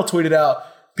Le'Veon Bell tweeted out,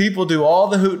 "People do all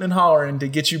the hooting and hollering to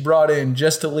get you brought in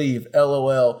just to leave.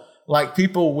 LOL. Like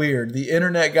people weird. The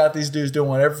internet got these dudes doing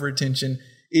whatever for attention.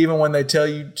 Even when they tell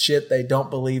you shit, they don't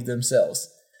believe themselves."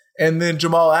 And then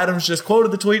Jamal Adams just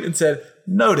quoted the tweet and said,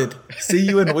 "Noted. See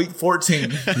you in week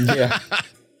 14. Yeah.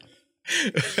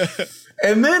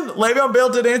 And then Le'Veon Bell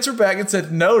did answer back and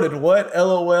said, "Noted. What?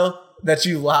 LOL. That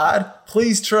you lied?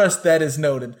 Please trust that is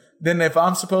noted. Then if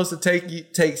I'm supposed to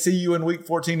take see you in week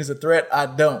 14 as a threat, I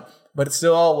don't. But it's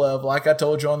still all love. Like I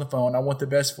told you on the phone, I want the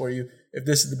best for you. If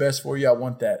this is the best for you, I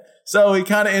want that." So he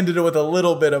kind of ended it with a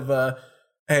little bit of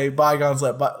hey, bygones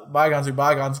let bygones be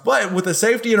bygones. But with a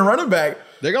safety and a running back,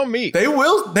 they're gonna meet. They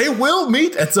will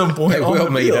meet at some point. They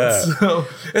will meet up. So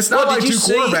it's not like 2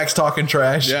 quarterbacks talking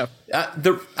trash. Yeah.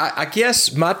 I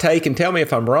guess my take, and tell me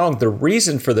if I'm wrong, the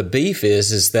reason for the beef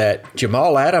is that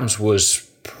Jamal Adams was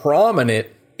prominent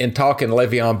in talking to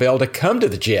Le'Veon Bell to come to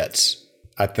the Jets.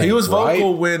 I think he was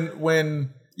vocal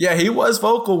when he was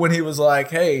vocal when he was like,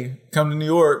 "Hey, come to New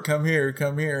York, come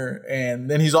here," and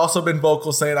then he's also been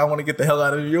vocal saying, "I want to get the hell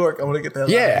out of New York. I want to get the hell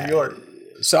out of New York."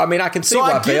 So I mean, I can see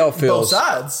why Bell feels both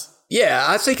sides. Yeah,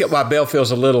 I think why Bell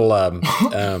feels a little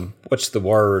what's the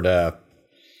word?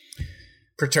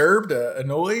 Perturbed,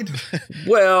 annoyed.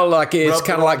 Well, like it's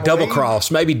kind of like double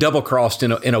crossed, maybe double crossed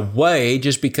in a way,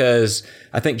 just because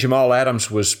I think Jamal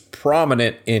Adams was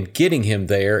prominent in getting him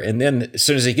there, and then as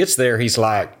soon as he gets there, he's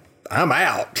like, "I'm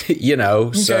out," you know.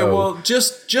 Okay, so well,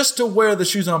 just to wear the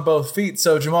shoes on both feet.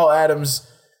 So Jamal Adams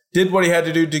did what he had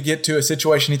to do to get to a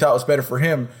situation he thought was better for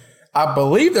him. I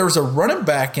believe there was a running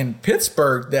back in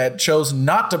Pittsburgh that chose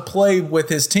not to play with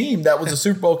his team that was a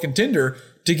Super Bowl contender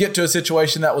to get to a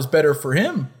situation that was better for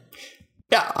him.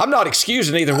 Yeah, I'm not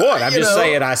excusing either one. I'm just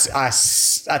saying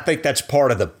I think that's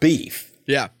part of the beef.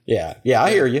 Yeah. I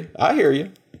hear you.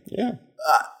 Yeah.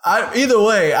 Either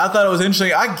way, I thought it was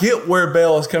interesting. I get where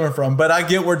Bell is coming from, but I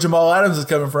get where Jamal Adams is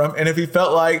coming from. And if he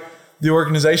felt like the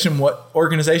organization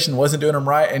wasn't doing him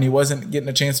right and he wasn't getting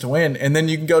a chance to win, and then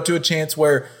you can go to a chance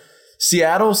where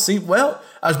Seattle I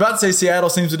was about to say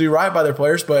Seattle seems to do right by their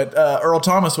players, but Earl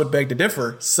Thomas would beg to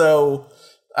differ. So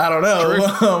I don't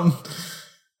know.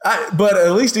 But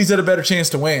at least he's had a better chance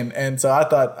to win. And so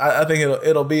I think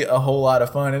it'll be a whole lot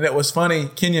of fun. And it was funny,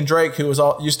 Kenyon Drake, who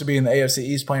used to be in the AFC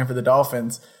East playing for the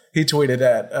Dolphins, he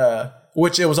tweeted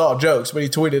which it was all jokes, but he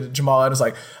tweeted at Jamal Adams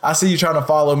like, "I see you trying to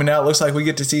follow me now. It looks like we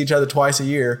get to see each other twice a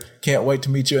year. Can't wait to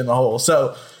meet you in the hole."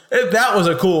 So that was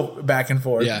a cool back and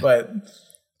forth. Yeah. But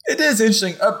it is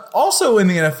interesting. Also in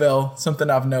the NFL, something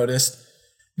I've noticed,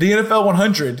 the NFL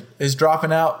 100 is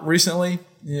dropping out recently.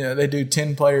 You know, they do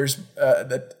 10 players,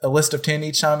 a list of 10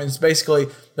 each time. It's basically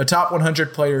the top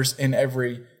 100 players in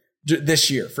every this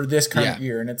year for this current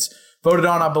year, and it's voted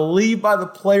on, I believe, by the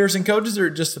players and coaches, or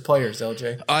just the players,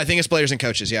 LJ? I think it's players and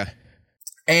coaches, yeah.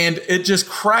 And it just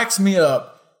cracks me up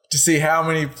to see how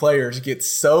many players get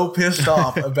so pissed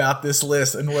off about this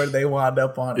list and where they wind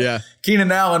up on it. Yeah.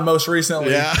 Keenan Allen most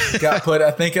recently got put,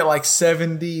 I think, at like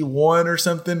 71 or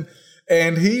something.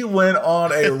 And he went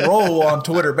on a roll on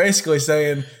Twitter basically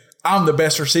saying, I'm the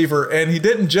best receiver. And he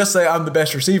didn't just say I'm the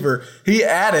best receiver. He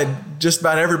added just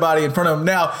about everybody in front of him.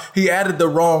 Now, he added the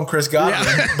wrong Chris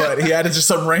Godwin, but he added just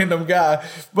some random guy.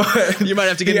 But you might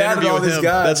have to get an interview with him.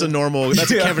 That's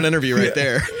a Kevin interview right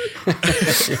there.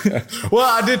 Well,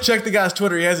 I did check the guy's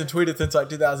Twitter. He hasn't tweeted since like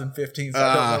 2015, so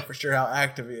I don't know for sure how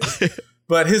active he is.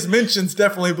 But his mentions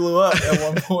definitely blew up at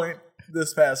one point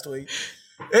this past week.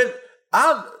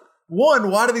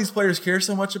 Why do these players care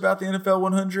so much about the NFL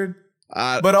 100?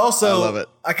 But also, I love it.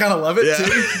 I kind of love it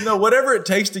too. You know, whatever it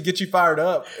takes to get you fired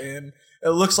up, and it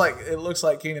looks like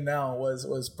Keenan Allen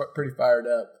was pretty fired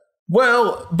up.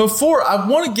 Well, before I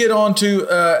want to get on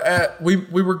to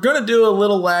we were going to do a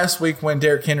little last week when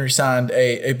Derrick Henry signed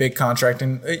a big contract,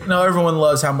 and you know everyone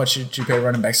loves how much you pay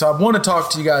running back. So I want to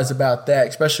talk to you guys about that,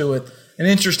 especially with an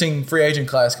interesting free agent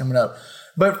class coming up.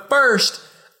 But first,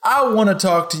 I want to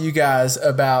talk to you guys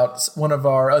about one of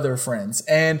our other friends,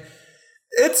 and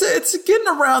it's getting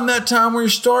around that time where you're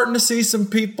starting to see some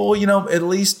people, you know, at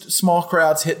least small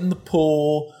crowds hitting the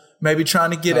pool, maybe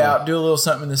trying to get out, do a little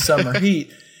something in the summer heat.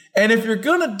 And if you're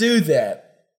going to do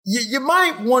that, you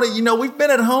might want to, you know, we've been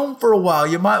at home for a while.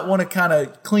 You might want to kind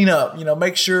of clean up, you know,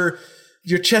 make sure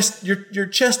your chest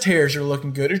hairs are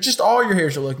looking good, or just all your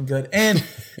hairs are looking good. And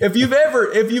if you've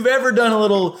ever done a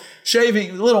little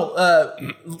shaving,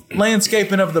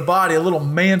 landscaping of the body, a little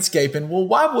manscaping, well,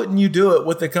 why wouldn't you do it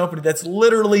with a company that's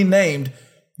literally named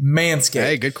Manscaped?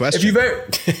 Hey, good question.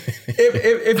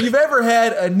 If you've ever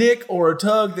had a nick or a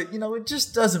tug that, you know, it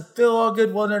just doesn't feel all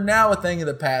good, well, they're now a thing of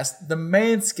the past. The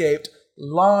Manscaped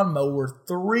Lawnmower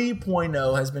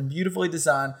 3.0 has been beautifully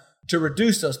designed to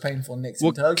reduce those painful nicks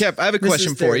and tugs. Kep, I have a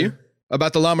question for you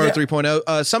about the Lawnmower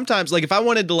 3.0. Sometimes, like if I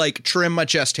wanted to like trim my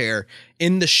chest hair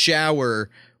in the shower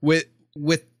with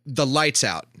the lights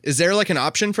out, is there like an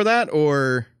option for that,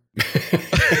 or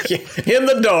in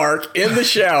the dark, in the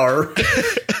shower?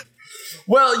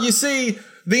 Well, you see,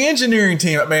 the engineering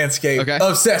team at Manscaped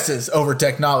obsesses over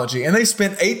technology, and they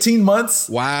spent 18 months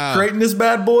creating this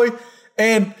bad boy,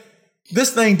 and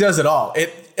this thing does it all.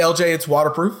 LJ, it's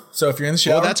waterproof, so if you're in the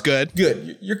shower, that's good.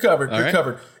 Good, you're covered.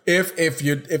 Covered. If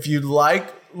you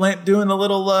like doing a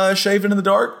little shaving in the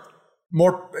dark,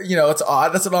 more, you know, it's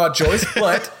odd. That's an odd choice,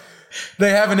 but they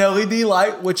have an LED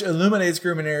light which illuminates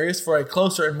grooming areas for a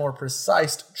closer and more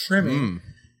precise trimming.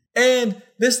 And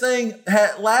this thing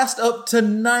lasts up to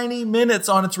 90 minutes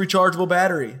on its rechargeable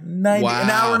battery. An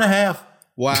hour and a half.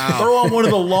 Wow. Throw on one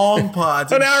of the long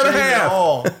pods. An hour and a half.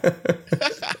 All.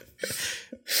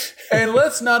 And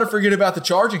let's not forget about the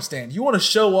charging stand. You want to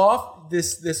show off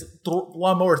this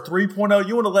Lawnmower 3.0.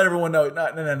 You want to let everyone know.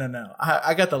 No.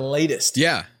 I got the latest.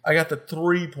 Yeah. I got the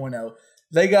 3.0.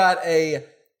 They got a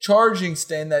charging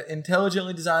stand that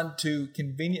intelligently designed to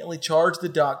conveniently charge the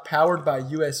dock, powered by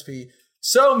USB.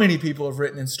 So many people have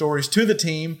written in stories to the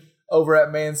team over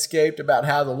at Manscaped about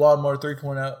how the Lawnmower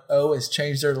 3.0 has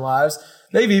changed their lives.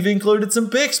 They've even included some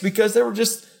pics because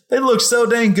they look so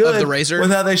dang good. Of the razor?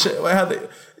 With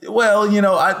well, you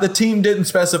know, the team didn't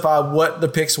specify what the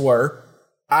pics were.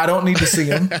 I don't need to see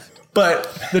them.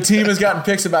 But the team has gotten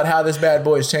pics about how this bad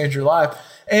boy has changed your life.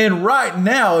 And right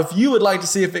now, if you would like to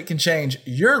see if it can change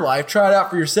your life, try it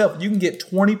out for yourself. You can get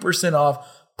 20% off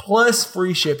plus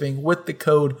free shipping with the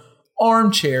code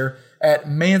ARMCHAIR at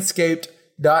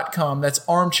manscaped.com. That's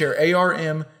armchair,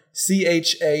 ARMCHAIR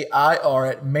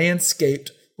at manscaped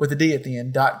with a D at the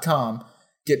end.com.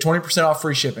 Get 20% off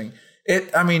free shipping.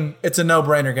 It's a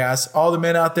no-brainer, guys. All the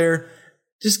men out there,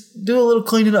 just do a little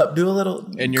cleaning up. Do a little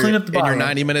clean up the body. In your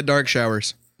 90-minute dark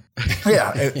showers.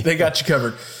 Yeah, they got you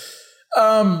covered.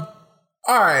 All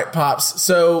right, Pops.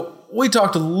 So we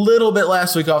talked a little bit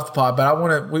last week off the pod,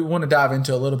 but we want to dive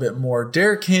into a little bit more.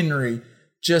 Derrick Henry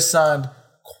just signed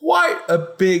quite a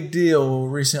big deal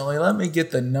recently. Let me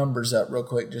get the numbers up real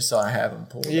quick just so I have them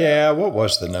pulled. Yeah, what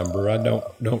was the number? I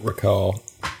don't recall.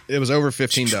 It was over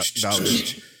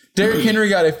 $15. Derrick Henry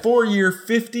got a 4-year,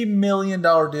 $50 million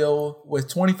deal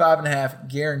with $25.5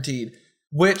 guaranteed,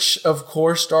 which, of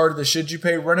course, started the should you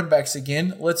pay running backs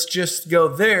again. Let's just go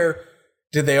there.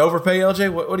 Did they overpay,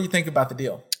 LJ? What do you think about the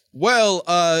deal? Well,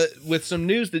 with some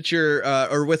news that you're,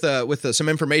 or with some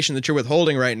information that you're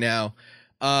withholding right now,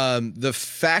 the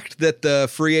fact that the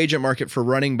free agent market for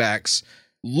running backs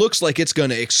looks like it's going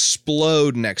to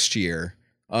explode next year.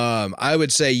 I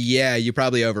would say, yeah, you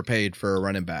probably overpaid for a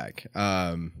running back.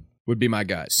 Would be my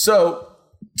gut. So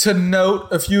to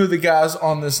note a few of the guys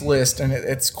on this list, and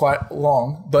it's quite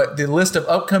long, but the list of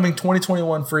upcoming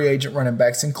 2021 free agent running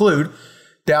backs include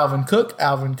Dalvin Cook,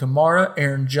 Alvin Kamara,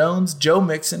 Aaron Jones, Joe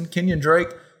Mixon, Kenyon Drake,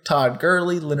 Todd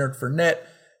Gurley, Leonard Fournette,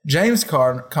 James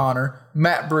Conner,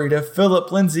 Matt Breida,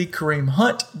 Phillip Lindsay, Kareem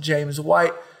Hunt, James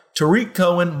White, Tariq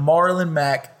Cohen, Marlon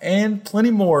Mack, and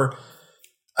plenty more.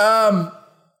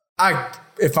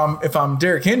 If I'm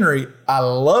Derrick Henry, I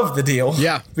love the deal.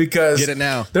 Yeah, because get it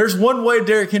now. There's one way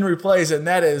Derrick Henry plays, and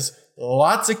that is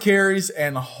lots of carries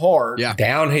and hard. Yeah,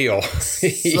 downhill.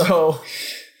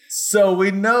 So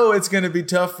we know it's going to be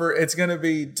tough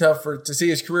to see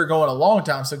his career go in a long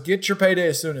time. So get your payday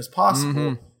as soon as possible.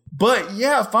 Mm-hmm. But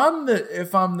yeah, if I'm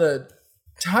the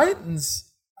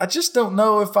Titans, I just don't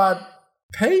know if I'd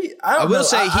pay. I will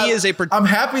say I'm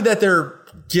happy that they're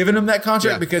giving him that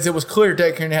contract because it was clear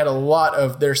Derrick Henry had a lot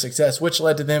of their success, which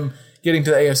led to them getting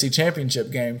to the AFC Championship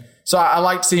game. So I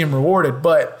like to see him rewarded,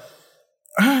 but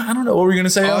I don't know. What were you going to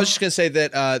say? I was just going to say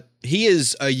that he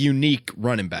is a unique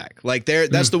running back. Like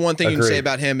that's the one thing you can say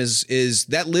about him is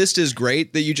that list is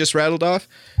great that you just rattled off,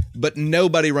 but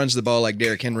nobody runs the ball like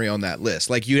Derrick Henry on that list.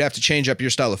 Like you'd have to change up your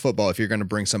style of football if you're going to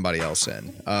bring somebody else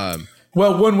in.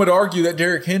 Well, one would argue that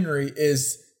Derrick Henry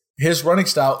his running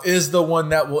style is the one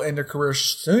that will end a career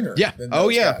sooner. Yeah. Than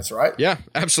those guys, right? Yeah,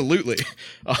 absolutely.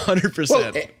 100%.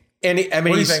 What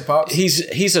do you think, Pops?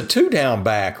 He's a 2-down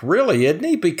back, really, isn't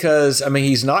he? Because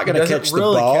he's not going to catch the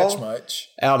ball much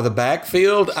out of the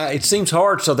backfield. It seems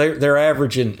hard. So they're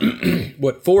averaging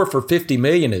 4 for $50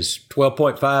 million is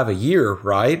 12.5 a year,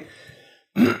 right?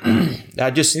 I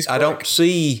don't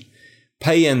see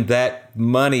paying that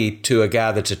money to a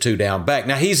guy that's a 2-down back.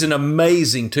 Now he's an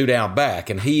amazing 2-down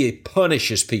back, and he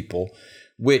punishes people,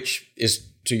 which is,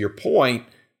 to your point,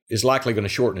 is likely going to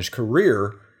shorten his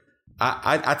career.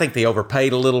 I think they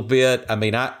overpaid a little bit.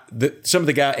 Some of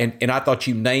the guys, and I thought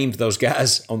you named those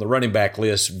guys on the running back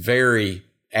list very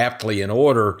aptly in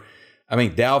order.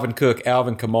 Dalvin Cook,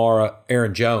 Alvin Kamara,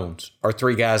 Aaron Jones are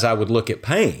 3 guys I would look at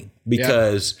paying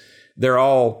because they're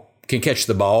all can catch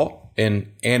the ball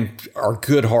and are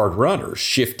good hard runners,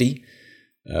 shifty.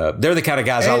 They're the kind of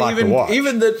guys I like to watch.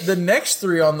 Even the next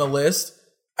 3 on the list.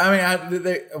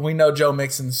 We know Joe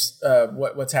Mixon's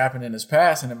what's happened in his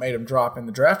past, and it made him drop in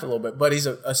the draft a little bit. But he's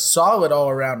a solid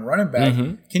all-around running back.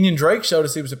 Mm-hmm. Kenyon Drake showed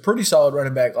us he was a pretty solid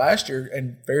running back last year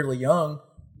and fairly young.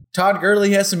 Todd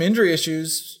Gurley has some injury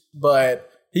issues,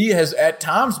 but he has at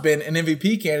times been an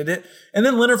MVP candidate. And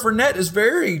then Leonard Fournette is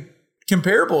very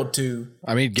comparable to.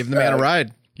 Give the man a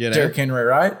ride. Derrick Henry,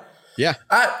 right? Yeah.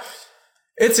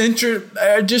 It's interesting.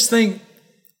 I just think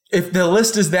if the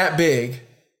list is that big.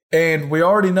 And we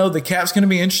already know the cap's going to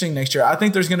be interesting next year. I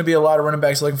think there's going to be a lot of running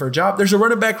backs looking for a job. There's a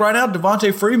running back right now,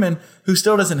 Devontae Freeman, who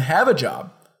still doesn't have a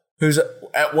job, who's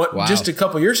just a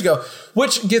couple years ago,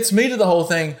 which gets me to the whole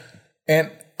thing. And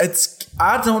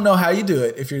I don't know how you do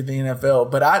it if you're the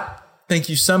NFL, but I think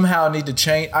you somehow need to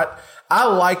change. I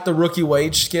like the rookie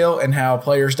wage scale and how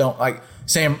players don't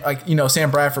Sam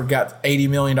Bradford got $80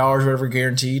 million or whatever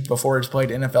guaranteed before he's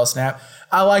played an NFL snap.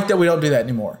 I like that we don't do that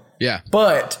anymore. Yeah.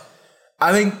 But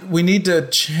I think we need to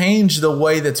change the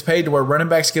way that's paid to where running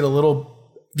backs get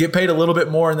paid a little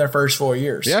bit more in their first 4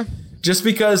 years. Yeah. Just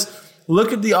because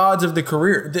look at the odds of the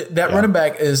career. That running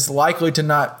back is likely to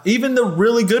not, even the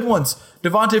really good ones.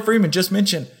 Devontae Freeman just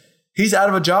mentioned, he's out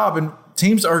of a job and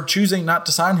teams are choosing not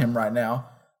to sign him right now.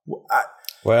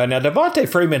 Well, now Devontae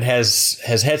Freeman has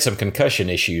had some concussion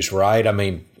issues, right?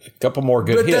 A couple more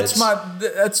good hits.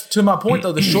 That's to my point,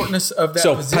 though, the shortness of that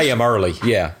position. So pay him early,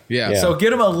 yeah. So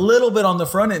get him a little bit on the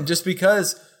front end just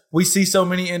because we see so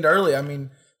many end early.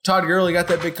 Todd Gurley got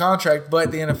that big contract,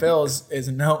 but the NFL is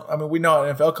no. We know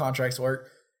how NFL contracts work.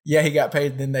 Yeah, he got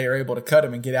paid, then they are able to cut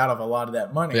him and get out of a lot of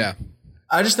that money. Yeah.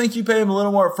 I just think you pay him a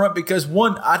little more up front because,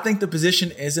 one, I think the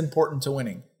position is important to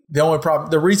winning.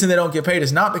 The reason they don't get paid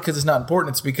is not because it's not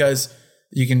important. It's because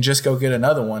you can just go get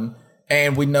another one.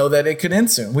 And we know that it could end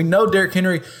soon. We know what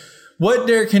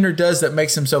Derrick Henry does that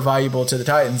makes him so valuable to the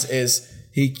Titans is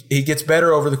he gets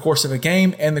better over the course of a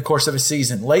game and the course of a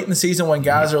season. Late in the season when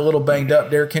guys are a little banged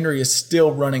up, Derrick Henry is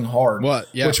still running hard,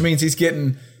 which means he's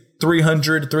getting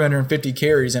 300 to 350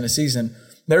 carries in a season.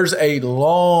 There's a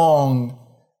long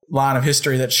line of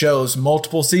history that shows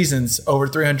multiple seasons over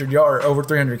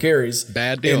 300 carries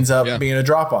Bad deal. ends up being a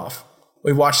drop-off.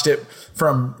 We watched it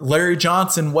from Larry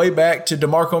Johnson way back to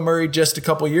DeMarco Murray just a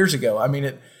couple years ago.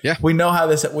 We know how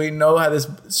this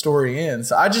story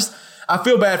ends. I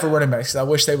feel bad for running backs. I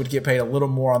wish they would get paid a little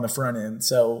more on the front end.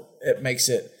 So it makes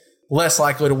it less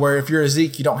likely to where if you're a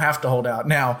Zeke, you don't have to hold out.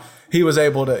 Now, he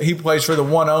plays for the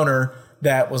one owner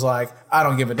that was like, I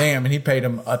don't give a damn, and he paid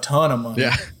him a ton of money.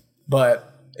 Yeah. But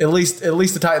at least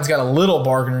the Titans got a little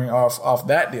bargaining off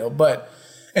that deal.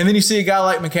 And then you see a guy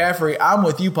like McCaffrey. I'm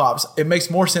with you, Pops. It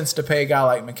makes more sense to pay a guy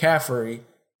like McCaffrey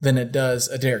than it does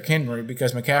a Derrick Henry,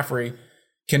 because McCaffrey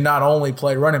can not only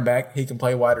play running back, he can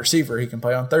play wide receiver, he can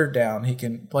play on third down, he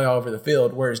can play all over the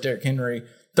field, whereas Derrick Henry,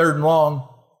 third and long,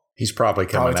 he's probably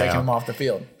coming taking out. him off the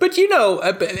field. But,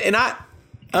 and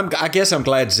I guess I'm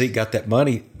glad Zeke got that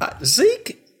money.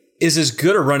 Zeke is as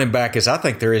good a running back as I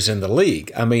think there is in the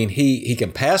league. I mean, he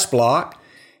can pass block,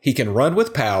 he can run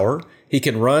with power, he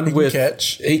can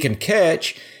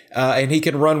catch, and he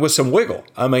can run with some wiggle.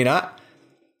 I mean,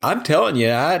 I'm telling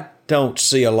you, I don't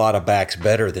see a lot of backs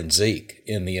better than Zeke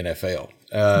in the NFL.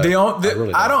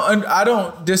 I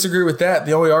don't disagree with that.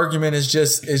 The only argument is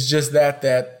just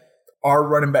that our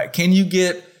running back, can you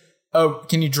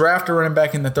draft a running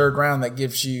back in the third round that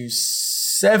gives you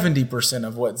 70%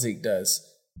 of what Zeke does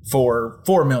for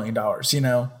 $4 million?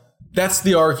 That's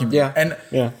the argument. Yeah. And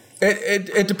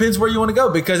it depends where you want to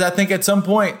go, because I think at some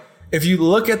point, if you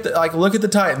look at the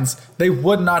Titans, they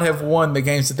would not have won the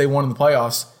games that they won in the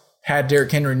playoffs had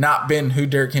Derrick Henry not been who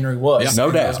Derrick Henry was. Yeah,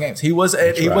 no doubt. Those games. He was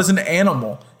an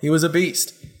animal. He was a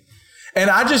beast. And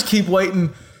I just keep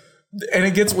waiting.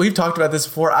 And we've talked about this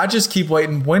before. I just keep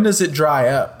waiting. When does it dry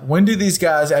up? When do these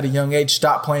guys at a young age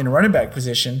stop playing a running back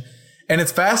position? And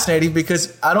it's fascinating,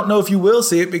 because I don't know if you will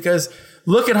see it, because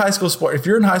look at high school sport. If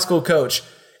you're in high school coach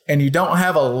and you don't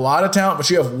have a lot of talent, but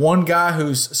you have one guy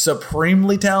who's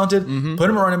supremely talented, put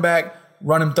him at running back,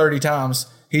 run him 30 times.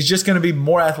 He's just going to be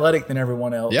more athletic than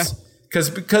everyone else. Yeah.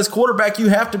 Because quarterback, you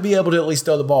have to be able to at least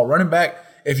throw the ball. Running back,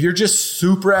 if you're just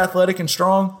super athletic and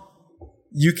strong,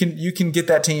 you can get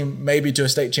that team maybe to a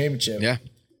state championship. Yeah.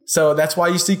 So that's why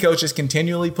you see coaches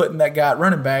continually putting that guy at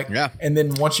running back. Yeah. And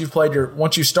then once you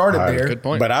started there. Good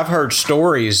point. But I've heard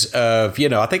stories of,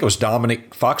 I think it was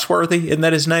Dominic Foxworthy, isn't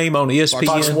that his name on ESPN?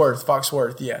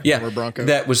 Foxworth, yeah. Yeah. Broncos.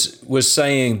 That was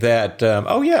saying that,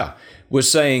 was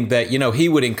saying that, he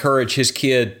would encourage his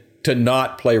kid to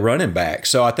not play running back.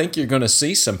 So I think you're going to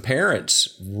see some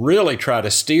parents really try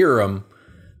to steer them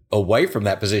away from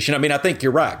that position. I mean, I think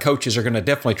you're right. Coaches are going to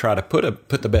definitely try to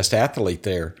put the best athlete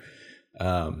there.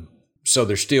 So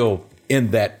they're still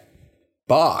in that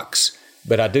box.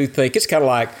 But I do think it's kind of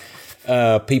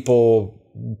like people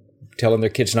telling their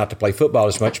kids not to play football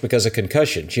as much because of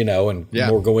concussions, and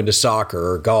more go into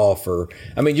soccer or golf. You're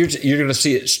going to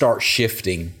see it start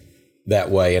shifting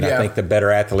that way. And I think the better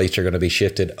athletes are going to be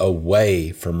shifted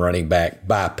away from running back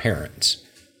by parents.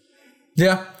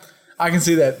 Yeah, I can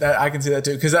see that. I can see that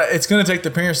too, because it's going to take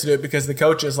the parents to do it, because the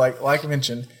coaches, like I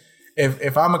mentioned,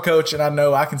 if I'm a coach and I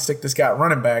know I can stick this guy at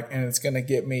running back and it's going to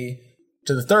get me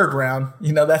to the third round,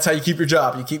 that's how you keep your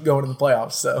job. You keep going to the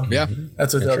playoffs. So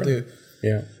that's what they'll do.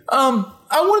 Yeah.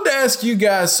 I wanted to ask you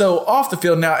guys, so off the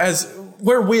field now, as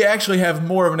where we actually have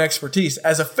more of an expertise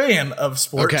as a fan of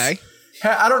sports. Okay.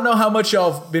 I don't know how much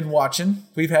y'all have been watching.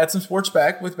 We've had some sports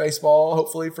back with baseball,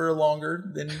 hopefully for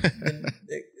longer than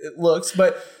it looks.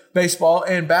 But baseball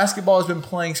and basketball has been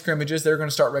playing scrimmages. They're going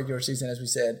to start regular season, as we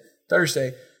said,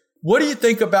 Thursday. What do you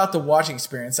think about the watching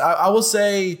experience? I will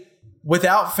say,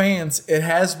 without fans, it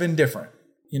has been different.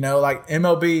 Like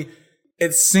MLB,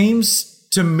 it seems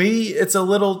to me it's a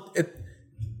little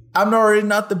I'm already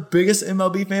not the biggest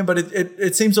MLB fan, but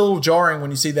it seems a little jarring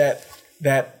when you see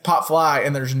that pop fly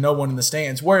and there's no one in the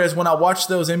stands. Whereas when I watch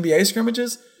those NBA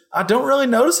scrimmages, I don't really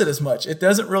notice it as much. It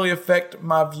doesn't really affect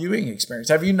my viewing experience.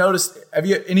 Have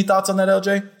you any thoughts on that,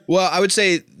 LJ? Well, I would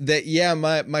say that,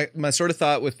 my sort of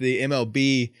thought with the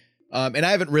MLB, and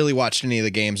I haven't really watched any of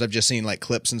the games. I've just seen like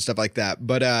clips and stuff like that.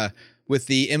 But with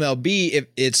the MLB,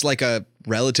 it's like a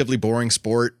relatively boring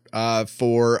sport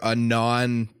for a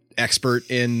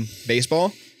non-expert in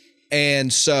baseball.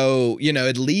 And so,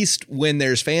 at least when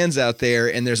there's fans out there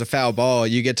and there's a foul ball,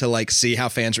 you get to like see how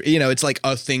fans, it's like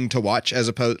a thing to watch, as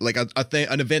opposed like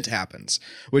an event happens,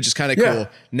 which is kind of cool.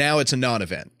 Now it's a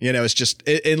non-event, it's just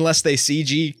unless they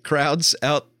CG crowds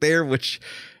out there, which,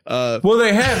 well,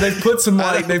 they've put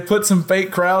some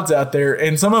fake crowds out there,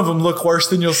 and some of them look worse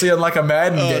than you'll see on like a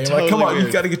Madden game. Totally like, come on, weird.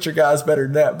 you've got to get your guys better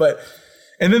than that.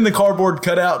 And then the cardboard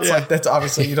cutouts, like that's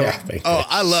obviously you don't.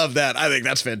 I love that. I think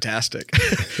that's fantastic.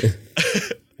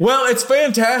 Well, it's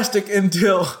fantastic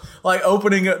until like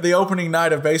the opening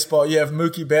night of baseball. You have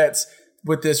Mookie Betts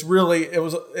with this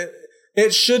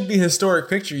it should be historic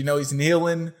picture. He's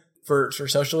kneeling for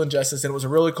social injustice, and it was a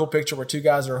really cool picture where two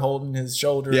guys are holding his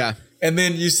shoulder. Yeah. And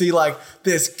then you see like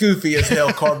this goofy as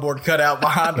hell cardboard cutout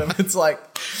behind him. It's like,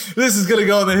 this is going to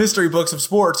go in the history books of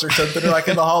sports or something, like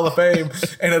in the Hall of Fame.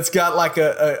 And it's got like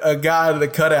a guy in a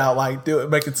cutout, like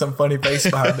making some funny face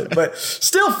behind it, but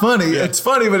still funny. Yeah. It's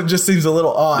funny, but it just seems a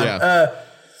little odd. Yeah.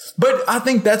 But I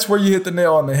think that's where you hit the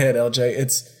nail on the head,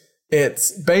 LJ.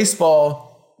 It's baseball.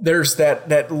 There's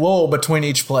that lull between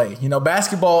each play. You know,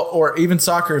 basketball or even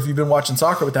soccer, if you've been watching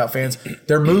soccer without fans,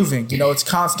 they're moving. You know, it's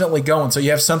constantly going, so you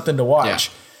have something to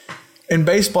watch. Yeah. In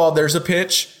baseball, there's a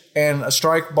pitch and a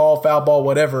strike ball, foul ball,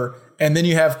 whatever, and then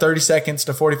you have 30 seconds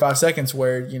to 45 seconds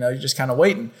where, you know, you're just kind of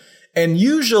waiting. And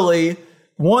usually,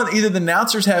 either the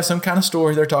announcers have some kind of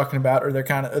story they're talking about, or they're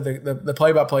kind of the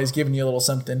play-by-play is giving you a little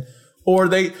something, or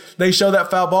they show that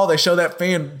foul ball, they show that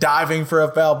fan diving for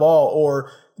a foul ball,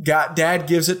 or dad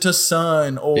gives it to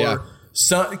son, or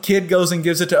kid goes and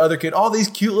gives it to other kid. All these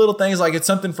cute little things, like it's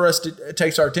something for us to it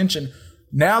takes our attention.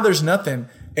 Now there's nothing,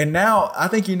 and now I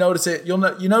think you notice it. You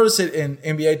notice it in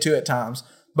NBA too at times,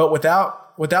 but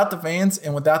without the fans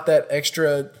and without that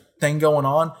extra thing going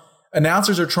on,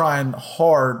 announcers are trying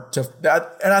hard to.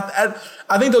 And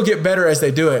I think they'll get better as they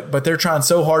do it, but they're trying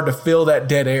so hard to fill that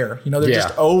dead air. You know, they're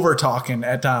just over talking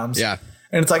at times. Yeah.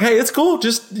 And it's like, hey, it's cool.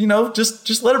 Just, you know,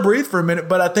 just let it breathe for a minute.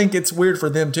 But I think it's weird for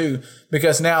them too,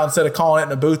 because now instead of calling it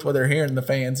in a booth where they're hearing the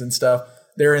fans and stuff,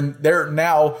 they're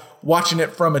now watching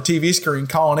it from a TV screen,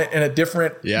 calling it in a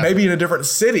different, maybe in a different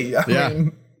city. I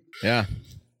mean,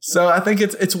 so I think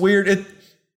it's weird.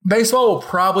 Baseball will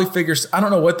probably I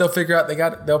don't know what they'll figure out.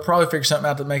 They'll probably figure something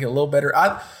out to make it a little better.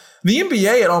 The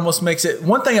NBA, it almost makes it.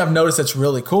 One thing I've noticed that's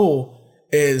really cool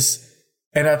is,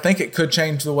 and I think it could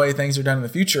change the way things are done in the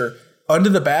future. Under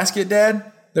the basket,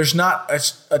 Dad, there's not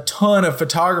a ton of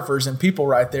photographers and people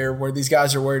right there where these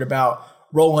guys are worried about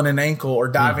rolling an ankle or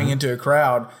diving into a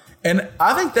crowd. And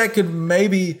I think that could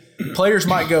maybe players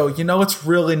might go, you know, it's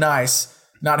really nice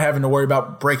not having to worry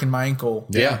about breaking my ankle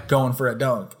going for a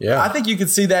dunk. Yeah. I think you could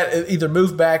see that either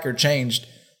move back or changed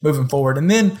moving forward. And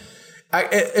then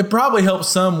it probably helps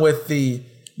some with the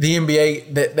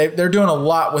NBA that they're doing a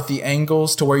lot with the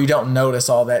angles to where you don't notice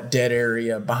all that dead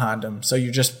area behind them. So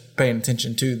you're just paying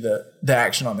attention to the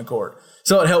action on the court.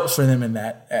 So it helps for them in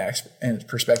that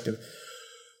perspective.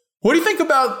 What do you think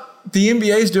about the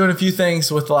NBA's doing a few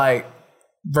things with like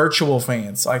virtual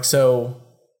fans? Like, so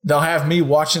they'll have me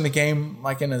watching the game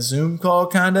like in a Zoom call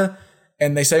kind of,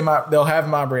 and they say they'll have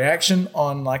my reaction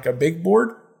on like a big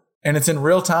board and it's in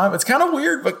real time. It's kind of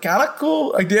weird, but kind of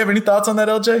cool. Like, do you have any thoughts on that,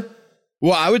 LJ?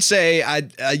 Well, I would say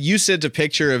you sent a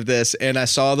picture of this, and I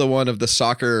saw the one of the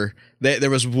soccer.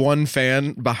 There was one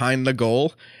fan behind the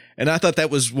goal, and I thought that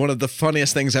was one of the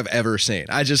funniest things I've ever seen.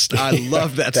 I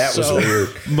love that. That so was weird.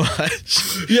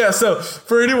 Much. Yeah. So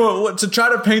for anyone to try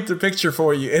to paint the picture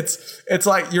for you, it's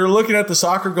like you're looking at the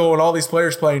soccer goal and all these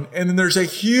players playing, and then there's a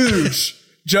huge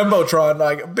jumbotron,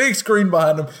 like a big screen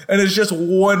behind them, and it's just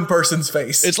one person's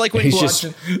face. It's like when He's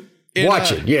watching. just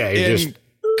watching. In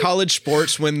college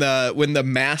sports, when the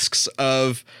masks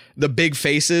of the big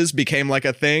faces became like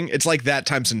a thing, it's like that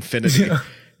times infinity. Yeah.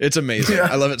 It's amazing. Yeah.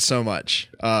 I love it so much.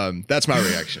 That's my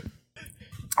reaction.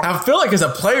 I feel like as a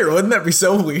player, wouldn't that be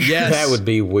so weird? Yes. That would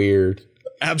be weird.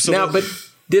 Absolutely. Now, but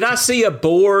did I see a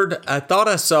board? I thought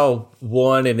I saw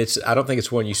one, and I don't think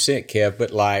it's one you sent, Kev,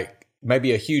 but like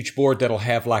maybe a huge board that'll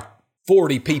have like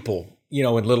 40 people, you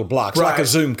know, in little blocks, like a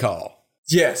Zoom call.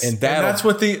 Yes, and that's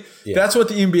what the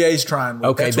NBA is trying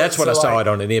with. Okay, that's what I saw it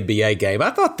on an NBA game.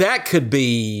 I thought that could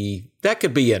be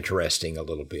interesting a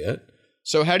little bit.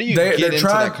 So how do you get into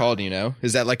that call? Do you know?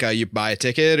 Is that like you buy a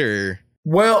ticket or?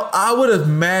 Well, I would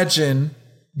imagine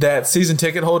that season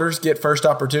ticket holders get first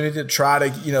opportunity to try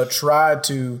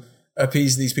to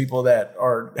appease these people that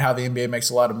are how the NBA makes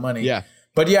a lot of money. Yeah,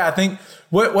 but yeah, I think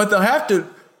what they'll have to,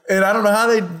 and I don't know how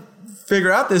they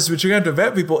figure out this, but you're going to have to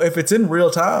vet people if it's in real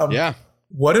time. Yeah.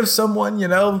 What if someone,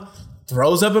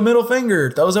 throws up a middle finger,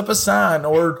 throws up a sign,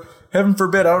 or heaven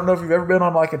forbid, I don't know if you've ever been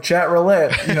on like a chat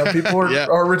roulette. People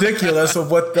are ridiculous of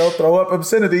what they'll throw up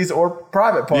obscenities or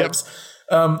private parts.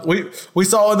 Yep. We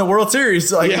saw in the World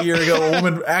Series a year ago, a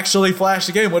woman actually flashed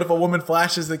the game. What if a woman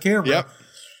flashes the camera? Yep.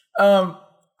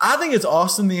 I think it's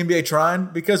awesome the NBA trying,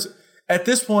 because at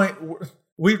this point,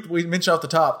 we mentioned off the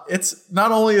top, it's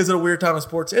not only is it a weird time in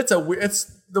sports,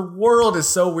 the world is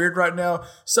so weird right now,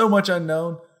 so much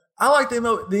unknown. I like the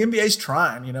NBA's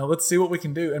trying, let's see what we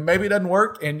can do. And maybe it doesn't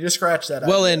work and you just scratch that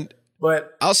out.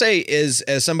 But I'll say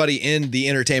as somebody in the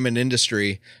entertainment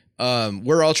industry,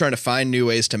 we're all trying to find new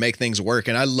ways to make things work.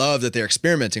 And I love that they're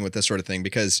experimenting with this sort of thing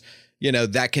because,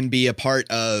 that can be a part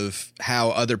of how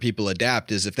other people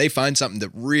adapt, is if they find something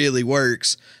that really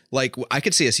works. Like, I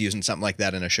could see us using something like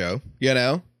that in a show,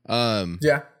 Yeah. I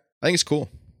think it's cool.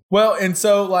 Well, and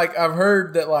so like I've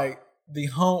heard that like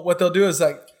what they'll do is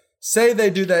like, say they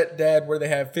do that, Dad, where they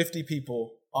have 50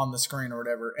 people on the screen or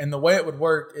whatever. And the way it would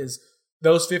work is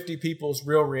those 50 people's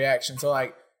real reaction. So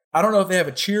like, I don't know if they have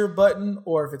a cheer button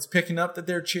or if it's picking up that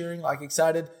they're cheering, like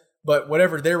excited, but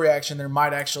whatever their reaction, there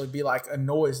might actually be like a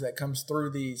noise that comes through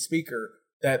the speaker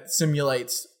that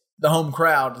simulates the home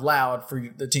crowd loud for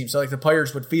the team. So like the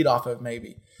players would feed off of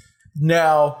maybe.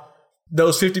 Now,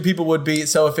 those 50 people would be,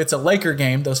 so if it's a Laker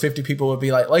game, those 50 people would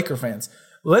be like Laker fans.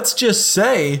 Let's just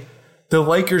say the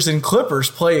Lakers and Clippers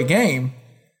play a game.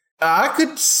 I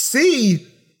could see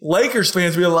Lakers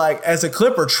fans be like, as a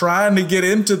Clipper, trying to get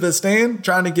into the stand,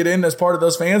 trying to get in as part of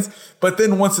those fans. But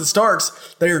then once it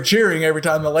starts, they're cheering every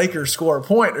time the Lakers score a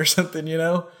point or something,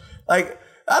 Like,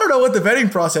 I don't know what the vetting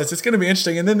process, it's going to be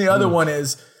interesting. And then the other one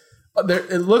is,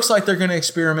 it looks like they're going to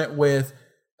experiment with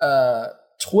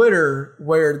Twitter,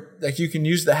 where like you can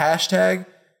use the hashtag,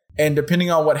 and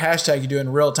depending on what hashtag you do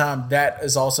in real time, that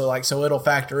is also like, so it'll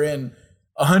factor in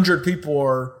 100 people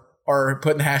are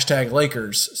putting hashtag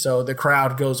Lakers, so the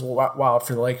crowd goes wild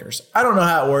for the Lakers. I don't know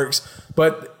how it works,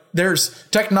 but there's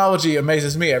technology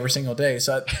amazes me every single day.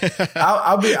 So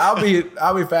I'll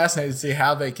be fascinated to see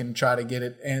how they can try to get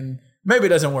it. And maybe it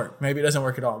doesn't work. Maybe it doesn't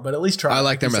work at all. But at least try. I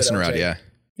like them messing around.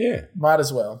 Yeah. Might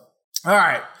as well. All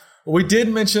right. We did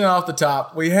mention it off the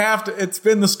top. We have to. It's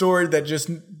been the story that just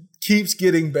keeps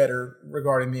getting better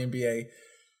regarding the NBA.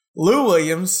 Lou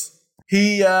Williams.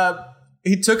 He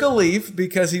took a leave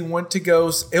because he went to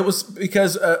go. It was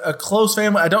because a close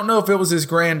family. I don't know if it was his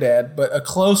granddad, but a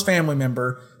close family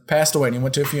member passed away, and he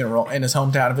went to a funeral in his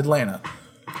hometown of Atlanta.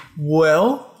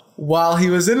 Well, while he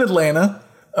was in Atlanta,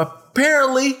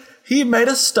 apparently he made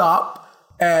a stop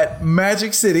at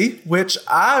Magic City, which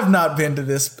I've not been to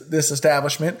this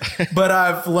establishment, but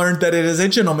I've learned that it is a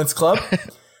gentleman's club.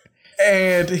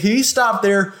 And he stopped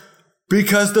there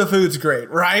because the food's great,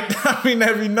 right? I mean,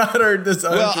 have you not heard this?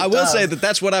 Well, I will say that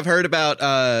that's what I've heard about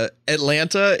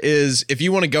Atlanta is if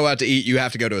you want to go out to eat, you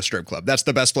have to go to a strip club. That's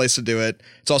the best place to do it.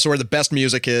 It's also where the best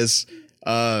music is.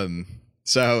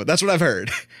 So that's what I've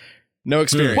heard. No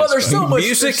experience. Well, there's so much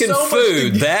music and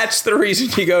food. That's the reason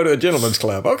you go to a gentleman's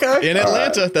club. Okay. In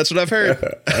Atlanta. Right. That's what I've heard.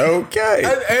 Okay.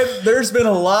 And there's been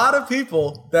a lot of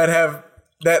people that have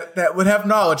that would have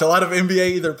knowledge. A lot of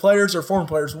NBA either players or former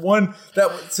players. One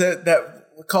that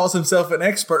calls himself an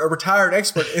expert, a retired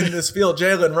expert in this field,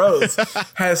 Jalen Rose,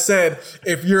 has said,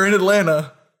 if you're in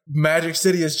Atlanta, Magic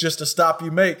City is just a stop you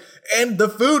make. And the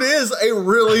food is a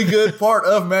really good part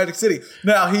of Magic City.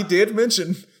 Now, he did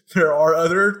mention there are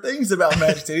other things about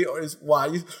Magic City, or is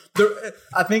why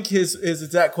I think his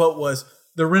exact quote was,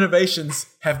 the renovations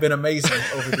have been amazing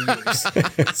over the years.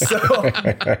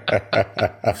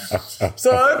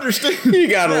 So I understand. You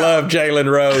gotta love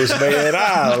Jalen Rose, man.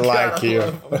 I like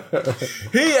him.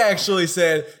 He actually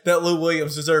said that Lou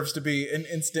Williams deserves to be an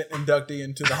instant inductee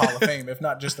into the Hall of Fame, if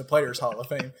not just the Players Hall of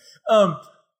Fame.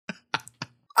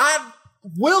 I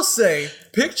will say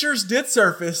pictures did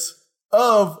surface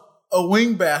of a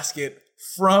wing basket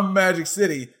from Magic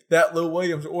City that Lou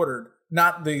Williams ordered.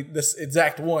 Not this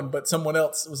exact one, but someone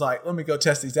else was like, let me go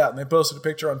test these out. And they posted a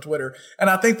picture on Twitter. And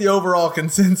I think the overall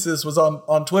consensus was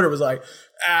on Twitter was like,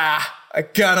 I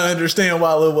kind of understand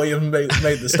why Lou Williams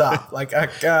made the stop. Like, I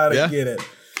kind of get it.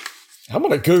 I'm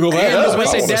going to Google that. I was going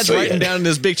to say, Dad's writing down in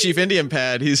his Big Chief Indian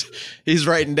pad. He's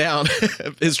writing down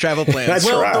his travel plans. That's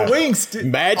right. The wings.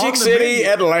 Magic City,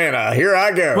 Atlanta. Here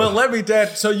I go. Well, let me,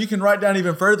 Dad, so you can write down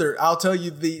even further. I'll tell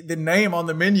you the name on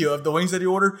the menu of the wings that he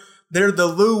ordered. They're the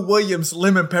Lou Williams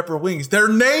lemon pepper wings. They're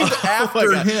named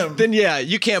after him. Then yeah,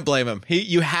 you can't blame him.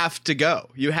 You have to go.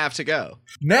 You have to go.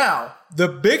 Now, the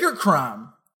bigger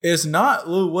crime is not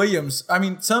Lou Williams. I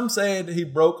mean, some said he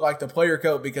broke like the player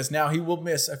code because now he will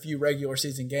miss a few regular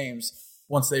season games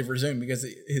once they've resumed because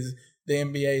the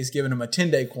NBA has given him a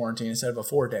 10-day quarantine instead of a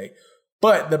 4-day.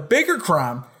 But the bigger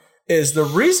crime is the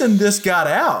reason this got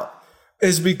out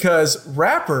is because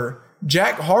rapper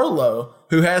Jack Harlow,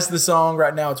 who has the song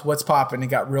right now, it's What's Poppin', it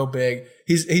got real big.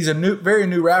 He's a very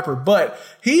new rapper, but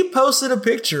he posted a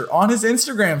picture on his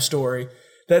Instagram story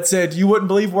that said, you wouldn't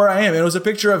believe where I am. It was a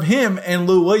picture of him and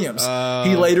Lou Williams.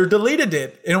 He later deleted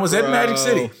it, and it was at Magic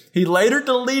City. He later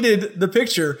deleted the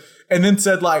picture and then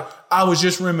said, like, I was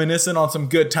just reminiscing on some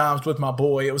good times with my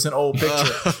boy. It was an old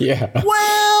picture. Yeah.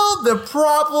 Well, the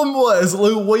problem was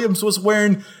Lou Williams was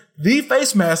wearing the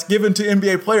face mask given to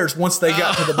NBA players once they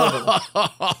got to the bubble.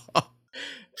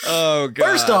 Oh, God.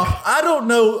 First off, I don't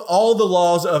know all the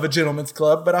laws of a gentleman's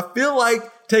club, but I feel like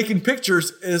taking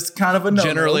pictures is kind of a no.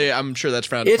 Generally, I'm sure that's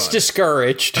frowned It's upon.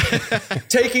 discouraged.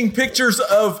 Taking pictures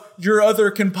of your other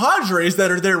compadres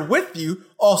that are there with you,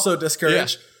 also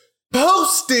discouraged. Yeah.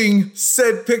 Posting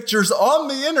said pictures on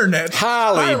the internet,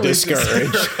 Highly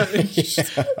discouraged.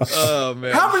 Oh,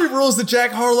 man. How many rules did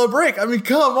Jack Harlow break? I mean,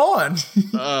 come on.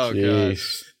 Oh, God.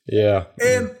 Jeez. Yeah.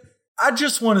 And I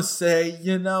just want to say,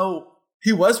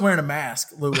 he was wearing a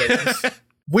mask, Lou Williams.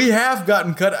 We have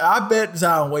gotten cut. I bet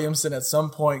Zion Williamson at some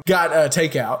point got a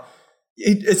takeout.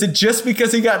 Is it just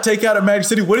because he got takeout at Magic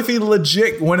City? What if he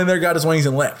legit went in there, got his wings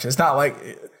and left? It's not like,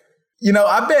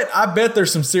 I bet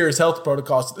there's some serious health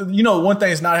protocols. One thing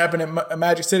that's not happening at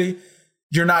Magic City,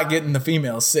 you're not getting the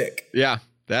females sick. Yeah.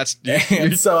 That's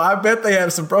And so I bet they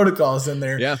have some protocols in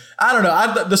there. Yeah. I don't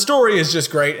know. The story is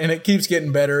just great, and it keeps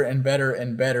getting better and better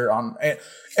and better.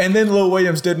 And then Lou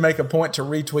Williams did make a point to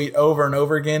retweet over and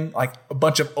over again, like a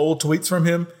bunch of old tweets from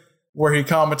him, where he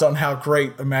comments on how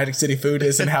great the Magic City food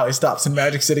is and how he stops in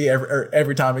Magic City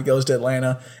every time he goes to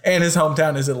Atlanta, and his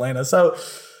hometown is Atlanta. So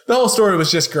the whole story was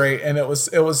just great, and it was.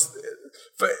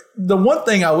 The one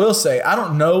thing I will say, I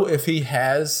don't know if he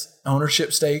has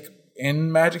ownership stake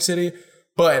in Magic City,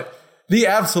 but the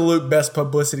absolute best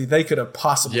publicity they could have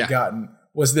possibly gotten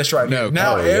was this right here.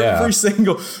 Now, I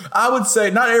would say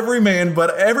not every man,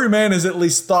 but every man has at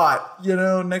least thought,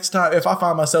 next time, if I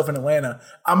find myself in Atlanta,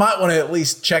 I might want to at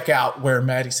least check out where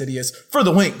Magic City is for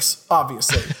the Winks,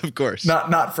 obviously. Of course.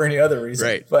 Not for any other reason.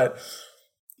 Right. But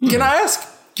can I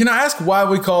ask why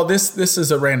we call this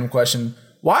is a random question.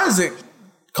 Why is it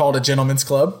called a gentleman's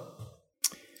club?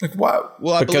 Like, why?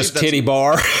 Well, because titty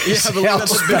bar. Yeah, I believe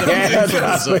that's a bit of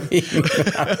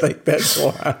I think that's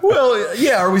why. Well,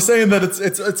 yeah. Are we saying that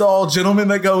it's all gentlemen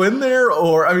that go in there,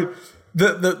 or I mean,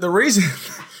 the reason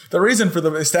the reason for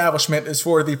the establishment is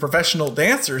for the professional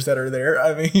dancers that are there.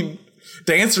 I mean,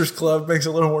 dancers club makes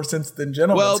a little more sense than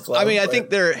gentlemen's club. I mean, I think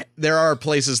there are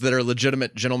places that are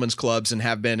legitimate gentlemen's clubs and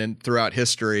have been throughout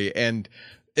history, and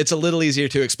it's a little easier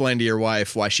to explain to your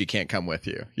wife why she can't come with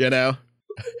you.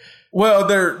 Well,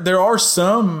 there are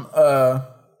some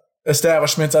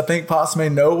establishments. I think Pops may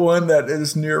know one that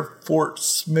is near Fort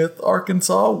Smith,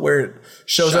 Arkansas, where it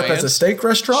shows up as a steak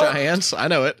restaurant. Cheyennes, I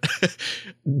know it.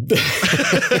 Yeah,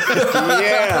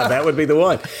 that would be the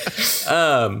one.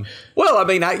 Well, I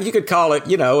mean, you could call it,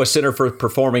 a Center for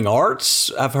Performing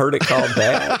Arts. I've heard it called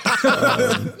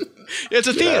that. It's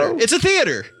a theater. It's a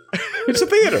theater. It's a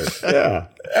theater. Yeah.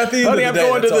 At the end Honey, of I'm the day,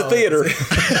 going to that's the all. theater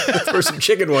for some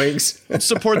chicken wings.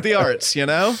 Support the arts,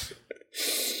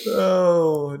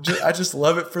 Oh, I just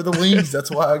love it for the wings. That's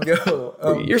why I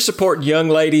go. You're supporting young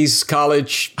ladies'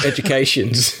 college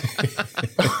educations.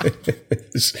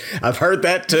 I've heard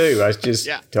that too. I was just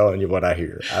telling you what I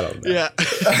hear. I don't know. Yeah.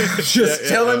 Just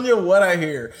telling you what I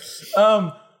hear.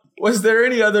 Was there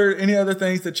any other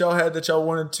things that y'all had that y'all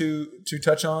wanted to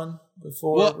touch on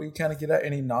before we kind of get at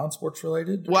any non-sports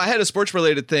related? Well, I had a sports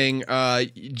related thing.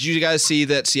 Did you guys see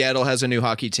that Seattle has a new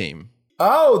hockey team?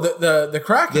 Oh, the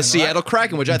Kraken. The Seattle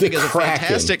Kraken, which I think is a Kraken.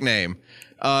 fantastic name.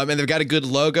 And they've got a good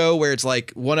logo where it's like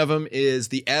one of them is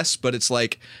the S, but it's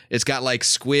got like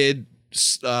squid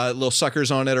little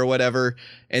suckers on it or whatever.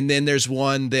 And then there's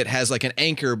one that has like an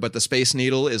anchor, but the Space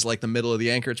Needle is like the middle of the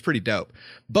anchor. It's pretty dope.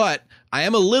 But I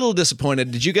am a little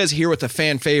disappointed. Did you guys hear what the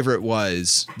fan favorite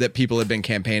was that people had been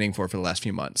campaigning for the last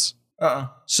few months?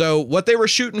 So what they were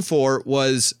shooting for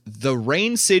was the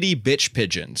Rain City Bitch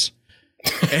Pigeons.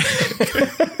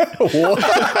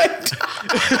 What?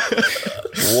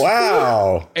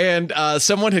 Wow. And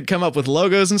someone had come up with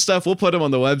logos and stuff. We'll put them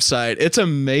on the website. It's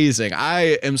amazing.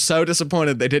 I am so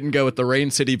disappointed they didn't go with the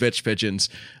Rain City Bitch Pigeons.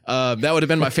 That would have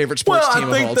been my favorite sports team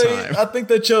of all time. I think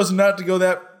they chose not to go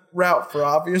that route for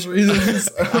obvious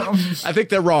reasons. I think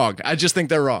they're wrong. I just think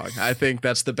they're wrong. I think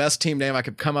that's the best team name I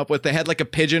could come up with. They had like a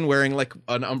pigeon wearing like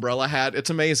an umbrella hat. It's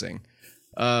amazing.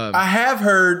 I have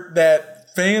heard that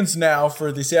fans now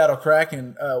for the Seattle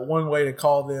Kraken, one way to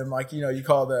call them, like, you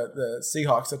call the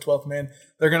Seahawks the 12th man,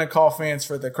 they're going to call fans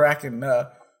for the Kraken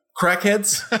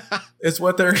crackheads is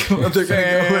what they're going to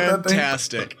go with.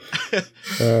 Fantastic.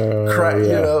 They're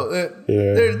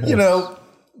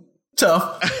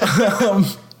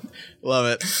tough. Love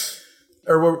it.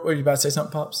 Or were you about to say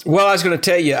something, Pops? Well, I was going to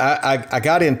tell you, I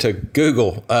got into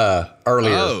Google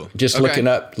earlier,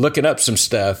 looking up some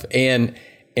stuff, and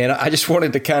I just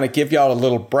wanted to kind of give y'all a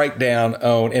little breakdown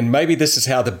on, and maybe this is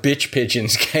how the bitch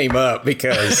pigeons came up,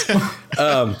 because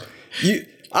I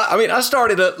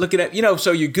started looking at,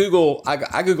 so you Google, I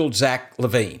Googled Zach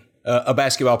LaVine, a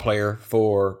basketball player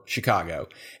for Chicago.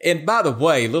 And by the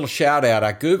way, little shout out,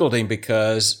 I Googled him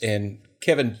because, and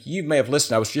Kevin, you may have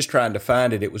listened. I was just trying to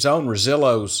find it. It was on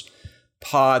Rosillo's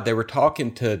pod. They were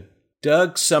talking to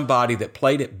Doug, somebody that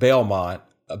played at Belmont,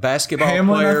 a basketball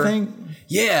Hamlin, player. I think.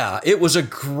 Yeah, it was a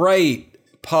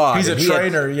great pod. He's a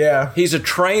trainer, yeah. He's a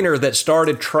trainer that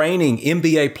started training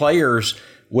NBA players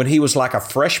when he was like a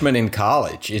freshman in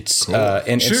college. It's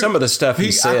and some of the stuff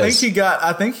he says.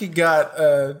 I think he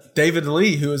got David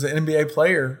Lee, who was an NBA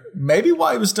player, maybe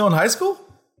while he was still in high school.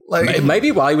 Like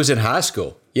maybe while he was in high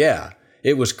school. Yeah.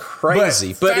 It was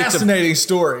crazy. But fascinating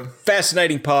story.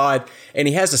 Fascinating pod. And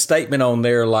he has a statement on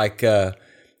there like a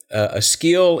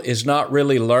skill is not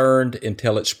really learned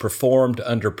until it's performed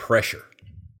under pressure.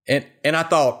 And I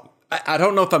thought, I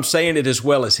don't know if I'm saying it as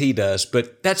well as he does,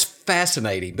 but that's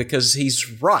fascinating because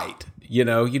he's right. You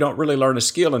know, you don't really learn a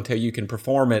skill until you can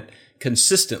perform it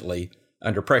consistently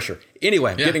under pressure.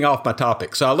 Anyway, I'm getting off my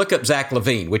topic. So I look up Zach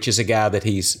LaVine, which is a guy that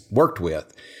he's worked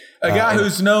with. A guy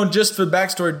who's known, just for the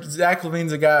backstory, Zach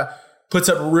LaVine's a guy puts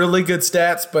up really good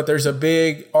stats, but there's a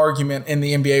big argument in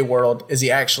the NBA world. Is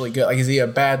he actually good? Like, is he a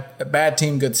bad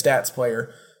team, good stats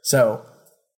player? So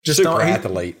just super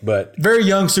athlete, but very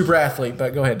young super athlete.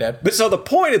 But go ahead, Dad. But so the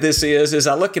point of this is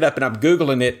I look it up and I'm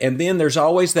Googling it, and then there's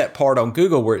always that part on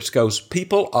Google where it goes,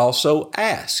 people also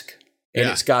ask. And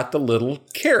it's got the little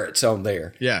carrots on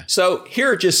there. Yeah. So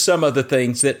here are just some of the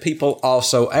things that people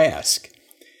also ask.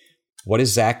 What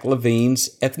is Zach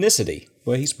LaVine's ethnicity?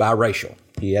 Well, he's biracial.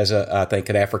 He has, I think,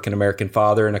 an African-American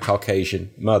father and a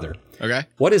Caucasian mother. Okay.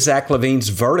 What is Zach LaVine's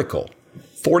vertical?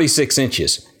 46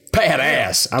 inches.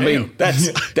 Badass. I mean,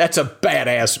 that's a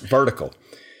badass vertical.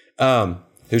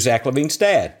 Who's Zach LaVine's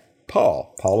dad?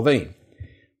 Paul LaVine.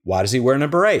 Why does he wear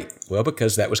number 8? Well,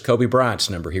 because that was Kobe Bryant's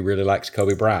number. He really likes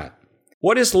Kobe Bryant.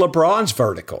 What is LeBron's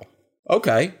vertical?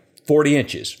 Okay, 40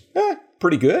 inches.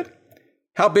 Pretty good.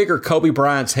 How big are Kobe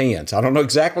Bryant's hands? I don't know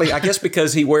exactly. I guess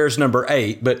because he wears number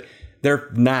 8, but they're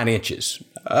 9 inches.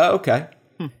 Okay.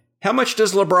 How much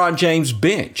does LeBron James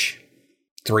bench?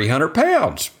 300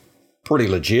 pounds. Pretty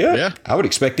legit. Yeah. I would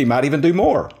expect he might even do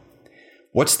more.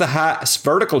 What's the highest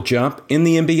vertical jump in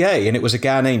the NBA? And it was a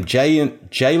guy named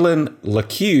Jalen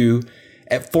LeCue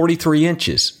at 43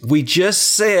 inches. We just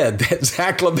said that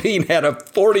Zach LaVine had a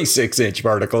 46-inch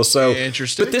vertical. So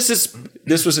interesting. But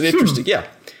this was an interesting, yeah.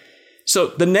 So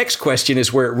the next question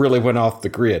is where it really went off the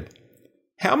grid.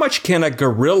 How much can a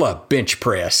gorilla bench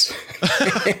press?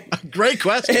 Great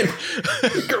question.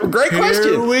 Great question.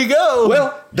 Here we go.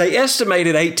 Well, they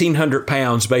estimated 1,800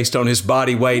 pounds based on his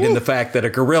body weight and the fact that a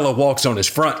gorilla walks on his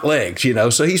front legs,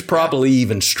 so he's probably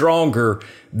even stronger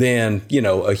than,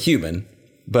 a human.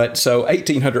 But so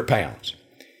 1,800 pounds.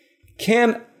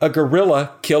 Can a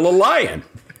gorilla kill a lion?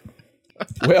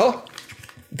 Well,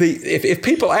 if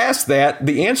people ask that,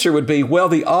 the answer would be, well,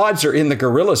 the odds are in the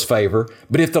gorilla's favor.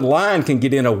 But if the lion can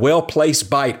get in a well-placed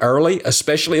bite early,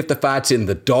 especially if the fight's in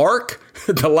the dark,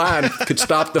 the lion could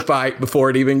stop the fight before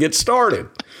it even gets started.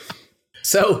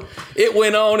 So it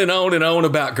went on and on and on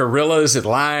about gorillas and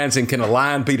lions and can a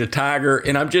lion beat a tiger?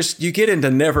 And you get into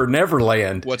Never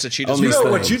Land. What's a cheetah's You know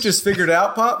what you just figured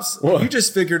out, Pops? What? You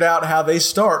just figured out how they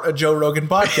start a Joe Rogan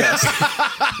podcast.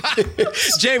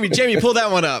 Jamie, pull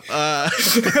that one up. No,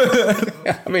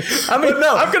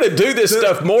 I'm going to do this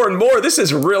stuff more and more. This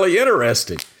is really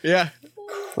interesting. Yeah.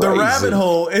 The rabbit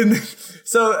hole I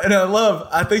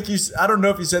don't know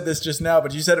if you said this just now,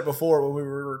 but you said it before when we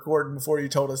were recording, before you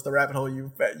told us the rabbit hole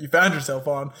you found yourself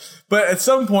on. But at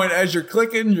some point, as you're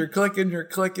clicking,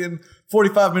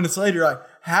 45 minutes later, you're like,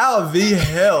 how the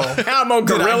hell? I'm on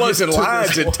gorillas and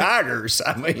lions and tigers.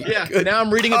 Now I'm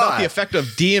reading about the effect of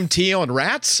DMT on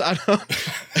rats. I don't.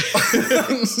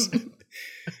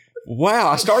 Wow,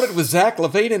 I started with Zach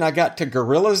LaVine and I got to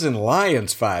gorillas and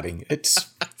lions fighting. It's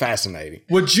fascinating.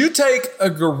 Would you take a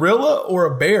gorilla or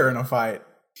a bear in a fight?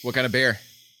 What kind of bear?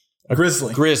 A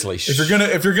grizzly. Grizzly.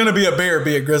 If you're gonna be a bear,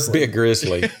 be a grizzly. Be a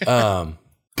grizzly.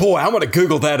 Boy, I want to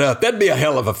Google that up. That'd be a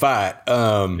hell of a fight.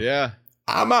 Yeah.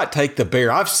 I might take the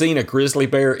bear. I've seen a grizzly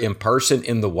bear in person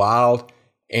in the wild,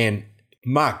 and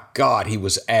my God, he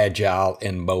was agile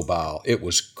and mobile. It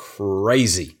was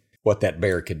crazy what that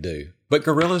bear could do. But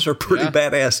gorillas are pretty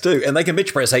badass too, and they can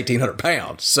bench press 1,800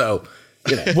 pounds. So,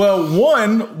 Well,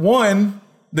 one,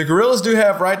 the gorillas do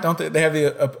have, right? Don't they? They have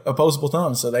the opposable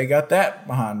thumbs, so they got that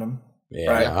behind them.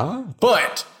 Yeah. Right?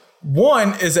 But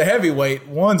one is a heavyweight.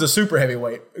 One's a super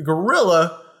heavyweight.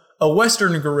 A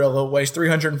Western gorilla weighs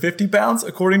 350 pounds,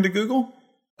 according to Google.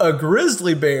 A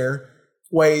grizzly bear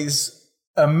weighs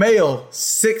a male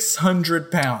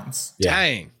 600 pounds. Yeah.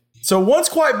 Dang. So one's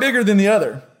quite bigger than the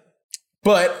other,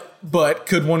 but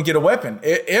could one get a weapon?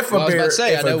 If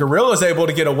a gorilla is able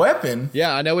to get a weapon,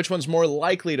 I know which one's more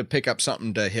likely to pick up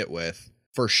something to hit with.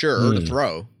 for sure to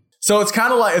throw. So it's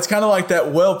kind of like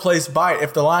that well-placed bite.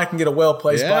 If the lion can get a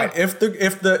well-placed bite, if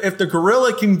the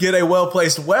gorilla can get a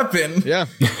well-placed weapon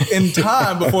in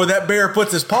time before that bear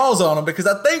puts his paws on him, because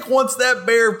I think once that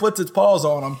bear puts its paws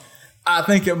on him, I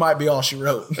think it might be all she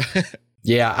wrote.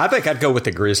 Yeah, I think I'd go with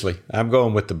the grizzly. I'm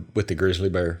going with the grizzly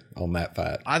bear on that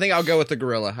fight. I think I'll go with the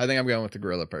gorilla. I think I'm going with the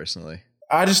gorilla personally.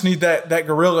 I just need that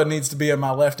gorilla needs to be in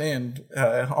my left end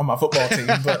on my football team.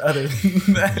 But other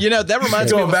than that, that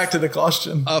reminds me going back to the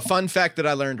question. A fun fact that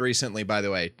I learned recently, by the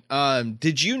way.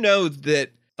 Did you know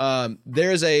that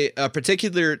there's a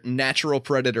particular natural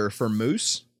predator for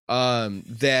moose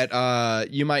that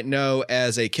you might know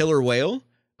as a killer whale?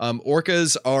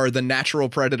 Orcas are the natural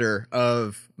predator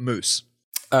of moose.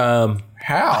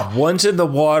 How? One's in the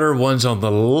water, one's on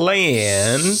the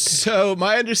land. So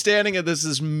my understanding of this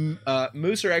is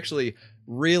moose are actually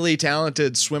really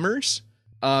talented swimmers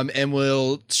and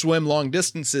will swim long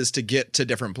distances to get to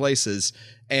different places.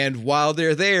 And while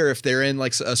they're there, if they're in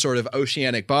like a sort of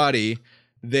oceanic body,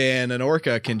 then an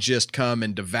orca can just come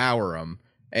and devour them.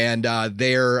 And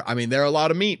they're a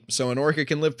lot of meat. So an orca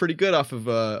can live pretty good off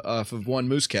of one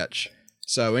moose catch.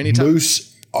 So anytime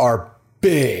Moose are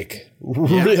big,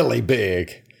 really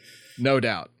big. No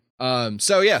doubt. They're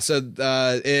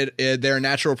a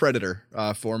natural predator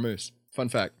for moose. Fun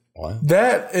fact. Wow.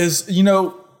 That is,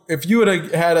 if you would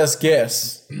have had us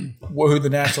guess who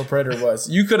the natural predator was,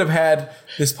 you could have had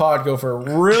this pod go for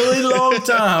a really long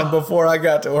time before I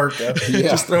got to orca.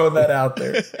 Just throwing that out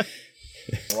there.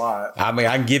 I mean,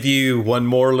 I can give you one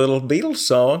more little Beatles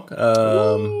song. I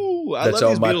love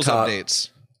these Beatles updates.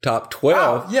 Top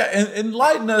 12. Wow. Yeah, and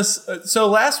enlighten us. So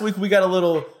last week we got a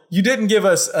little. You didn't give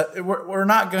us. We're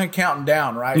not going to count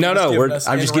down, right? No.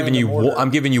 I'm just giving you.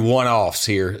 I'm giving you one-offs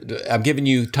here. I'm giving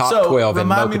you top 12 in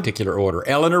no particular order.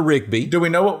 Eleanor Rigby. Do we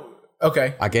know what?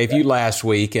 Okay. I gave you last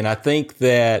week, and I think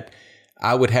that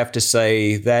I would have to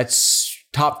say that's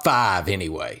top 5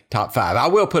 anyway. Top 5. I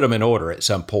will put them in order at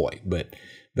some point, but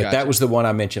gotcha. That was the one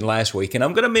I mentioned last week. And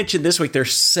I'm going to mention this week.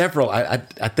 There's several. I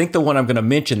think the one I'm going to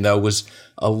mention, though, was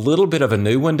a little bit of a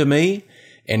new one to me,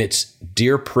 and it's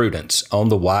Dear Prudence on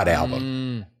the White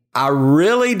Album. I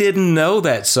really didn't know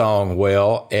that song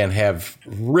well and have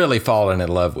really fallen in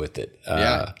love with it.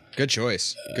 Good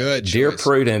choice. Good choice. Dear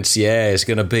Prudence, is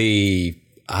going to be...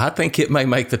 I think it may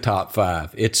make the top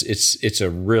 5. It's a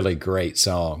really great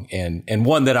song and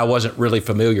one that I wasn't really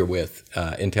familiar with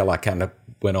until I kind of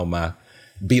went on my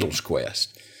Beatles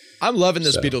quest. I'm loving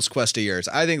this Beatles quest of yours.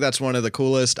 I think that's one of the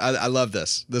coolest. I love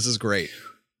this. This is great.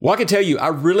 Well, I can tell you, I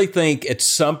really think at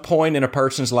some point in a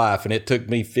person's life, and it took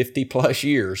me 50 plus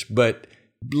years, but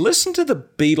listen to the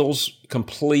Beatles'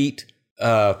 complete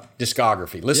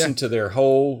discography. Listen to their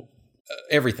whole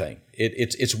everything.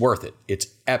 It's worth it. It's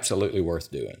absolutely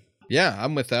worth doing. Yeah,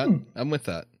 I'm with that. I'm with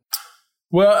that.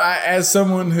 Well, as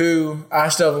someone who I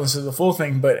still haven't listened to the full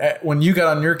thing, but when you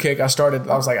got on your kick, I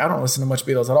was like, I don't listen to much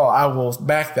Beatles at all. I will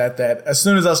back that as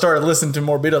soon as I started listening to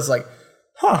more Beatles, like,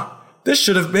 this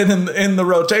should have been in the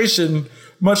rotation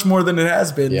much more than it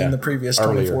has been in the previous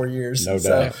 24 years. No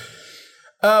doubt.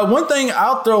 One thing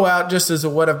I'll throw out just as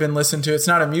what I've been listening to, it's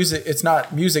not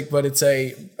music, but it's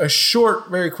a short,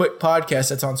 very quick podcast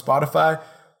that's on Spotify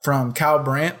from Kyle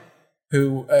Brandt,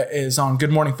 who is on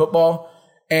Good Morning Football.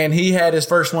 And he had his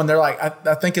first one. They're like,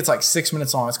 I think it's like 6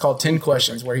 minutes long. It's called 10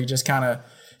 Questions, where he just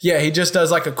he just does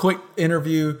like a quick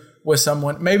interview with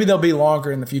someone. Maybe they'll be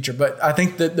longer in the future, but I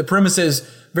think that the premise is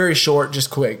very short, just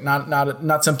quick,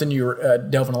 not something you're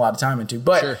delving a lot of time into.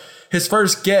 But his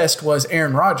first guest was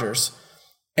Aaron Rodgers.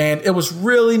 And it was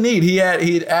really neat. He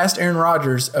had asked Aaron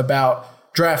Rodgers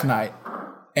about draft night,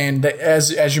 and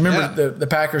as you remember, the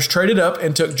Packers traded up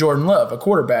and took Jordan Love, a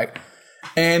quarterback,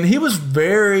 and he was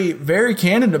very, very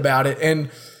candid about it.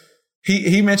 And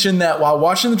he mentioned that while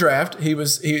watching the draft, he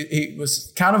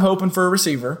was kind of hoping for a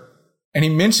receiver, and he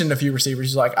mentioned a few receivers.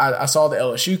 He's like, I saw the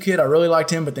LSU kid, I really liked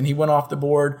him, but then he went off the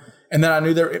board, and then I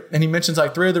knew and he mentions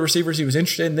like 3 of the receivers he was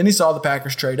interested in. Then he saw the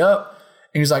Packers trade up,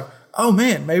 and he's like, oh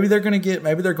man, maybe they're going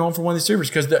for one of these receivers.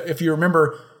 Because if you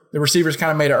remember, the receivers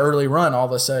kind of made an early run all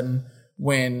of a sudden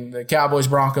when the Cowboys,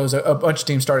 Broncos, a bunch of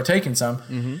teams started taking some.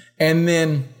 Mm-hmm. And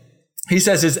then he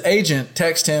says his agent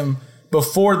texted him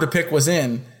before the pick was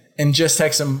in and just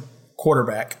texted him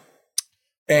quarterback.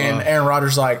 And Aaron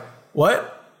Rodgers like,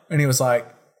 what? And he was like,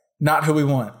 not who we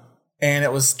want. And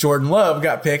it was Jordan Love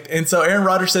got picked. And so Aaron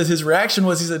Rodgers says his reaction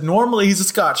was, he said, normally he's a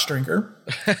scotch drinker.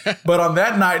 But on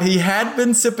that night, he had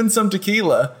been sipping some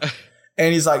tequila.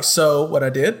 And he's like, so what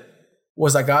I did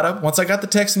was I got up. Once I got the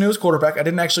text and knew it was quarterback, I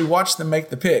didn't actually watch them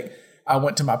make the pick. I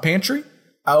went to my pantry.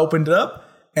 I opened it up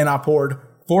and I poured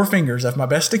 4 fingers of my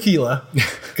best tequila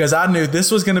because I knew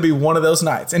this was going to be one of those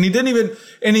nights. And he didn't even,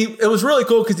 it was really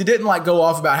cool because he didn't like go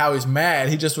off about how he's mad.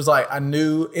 He just was like, I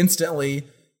knew instantly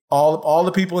all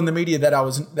the people in the media that I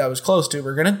was close to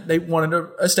they wanted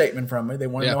a statement from me. They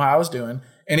wanted to know how I was doing.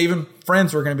 And even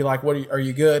friends were going to be like, are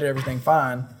you good? Everything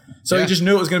fine? So he just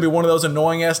knew it was going to be one of those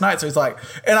annoying ass nights. So he's like,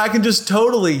 and I can just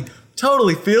totally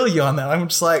feel you on that. I'm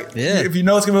just like, if you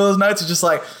know it's going to be one of those nights, it's just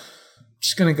like,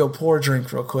 just going to go pour a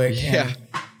drink real quick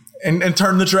and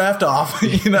turn the draft off,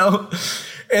 you know?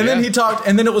 And then he talked,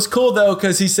 and then it was cool though,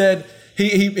 because he said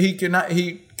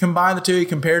he combined the two, he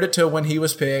compared it to when he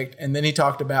was picked, and then he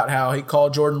talked about how he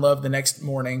called Jordan Love the next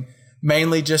morning,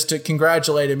 mainly just to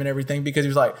congratulate him and everything, because he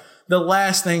was like, the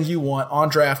last thing you want on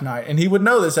draft night, and he would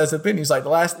know this as a opinion, he's like,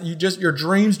 your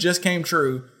dreams just came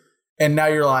true, and now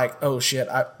you're like, oh shit,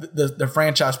 the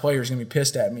franchise player is going to be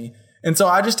pissed at me. And so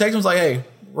I just texted him, I was like, hey,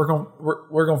 we're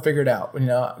gonna figure it out. You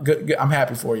know, good, I'm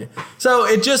happy for you. So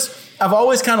I've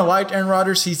always kind of liked Aaron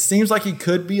Rodgers. He seems like he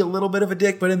could be a little bit of a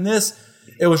dick, but in this,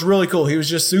 it was really cool. He was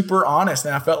just super honest,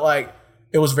 and I felt like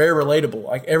it was very relatable.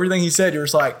 Like everything he said, you're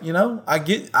just like, you know,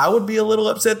 I would be a little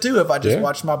upset too if I just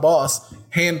watched my boss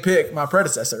handpick my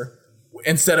predecessor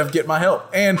instead of get my help.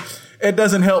 And it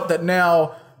doesn't help that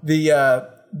now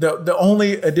the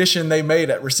only addition they made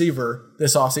at receiver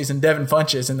this offseason, Devin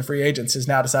Funchess in the free agents, has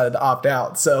now decided to opt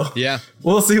out. So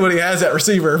we'll see what he has at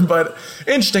receiver. But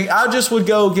interesting. I just would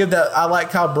go give that. I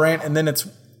like Kyle Brandt. And then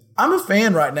I'm a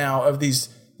fan right now of these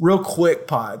real quick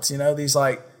pods, you know, these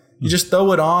like, you just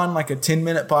throw it on like a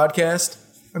 10-minute podcast.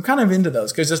 I'm kind of into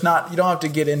those because it's not, you don't have to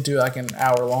get into like an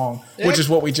hour long, which is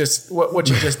what we just, what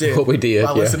you just did. What we did.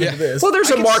 By listening to this. Well,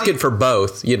 there's a market for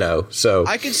both, you know, so.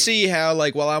 I could see how,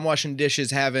 like, while I'm washing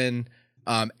dishes, having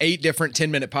 8 different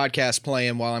 10-minute podcasts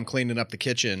playing while I'm cleaning up the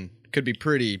kitchen could be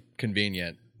pretty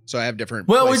convenient. So I have different.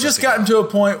 Well, we've just gotten to a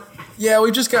point. Yeah,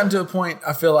 we've just gotten to a point,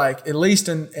 I feel like, at least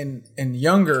in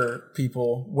younger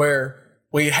people, where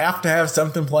we have to have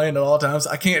something playing at all times.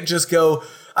 I can't just go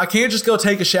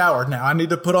take a shower now. I need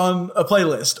to put on a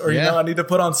playlist, or, you know, I need to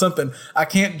put on something. I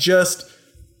can't just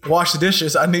wash the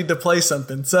dishes. I need to play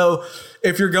something. So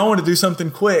if you're going to do something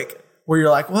quick where you're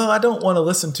like, well, I don't want to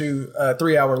listen to a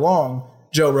 3-hour long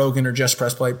Joe Rogan or Just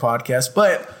Press Play podcast,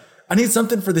 but I need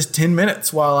something for this 10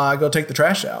 minutes while I go take the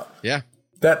trash out. Yeah.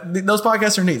 Those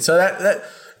podcasts are neat. So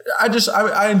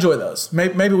I enjoy those.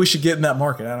 Maybe we should get in that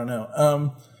market. I don't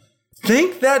know.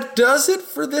 Think that does it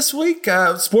for this week.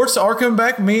 Sports are coming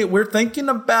back. We're thinking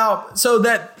about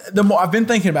I've been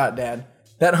thinking about it, Dad.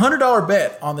 That $100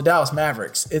 bet on the Dallas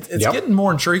Mavericks. It's getting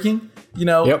more intriguing. You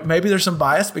know, maybe there's some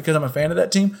bias because I'm a fan of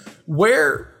that team.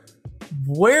 Where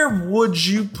would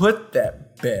you put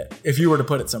that bet if you were to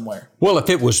put it somewhere? Well, if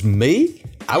it was me,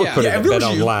 I would put it at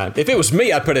BetOnline. If it was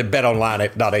me, I'd put it at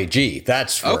betonline.ag.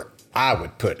 That's where I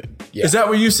would put it. Yeah. Is that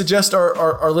what you suggest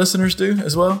our listeners do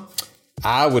as well?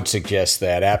 I would suggest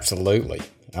that, absolutely.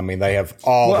 I mean, they have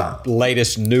all the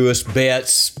latest, newest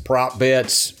bets, prop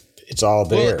bets. It's all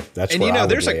there. That's where I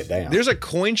would lay it down. There's a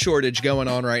coin shortage going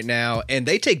on right now, and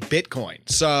they take Bitcoin.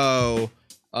 So,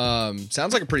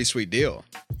 sounds like a pretty sweet deal.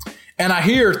 And I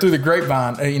hear through the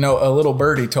grapevine, a little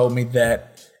birdie told me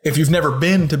that if you've never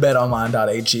been to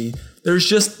betonline.ag, there's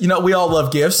just, we all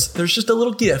love gifts. There's just a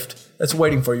little gift that's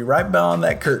waiting for you right behind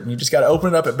that curtain. You just got to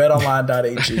open it up at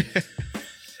betonline.ag.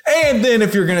 And then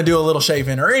if you're going to do a little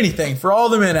shave-in or anything, for all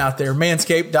the men out there,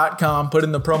 manscaped.com, put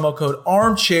in the promo code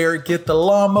armchair, get the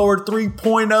Lawnmower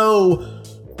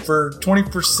 3.0 for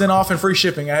 20% off and free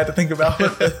shipping. I had to think about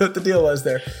what the deal was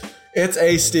there. It's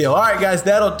a steal. All right, guys,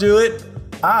 that'll do it.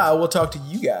 I will talk to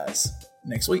you guys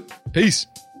next week. Peace.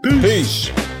 All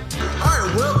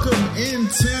right, welcome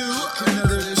into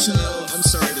another edition of, I'm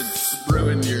sorry to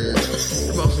ruin your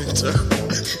momentum.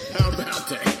 How about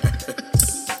that?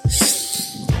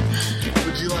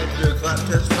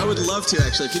 I would love to,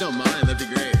 actually. If you don't mind, that'd be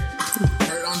great. All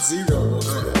right, on 0.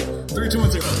 Okay. 3, 2,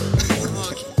 1, 0.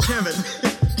 Kevin.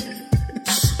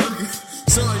 Okay.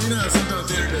 So, sometimes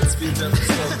the internet speeds up and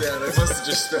slows down. It must have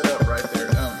just sped up right there.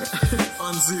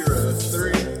 On 0.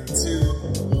 3,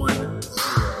 2, 1, 0.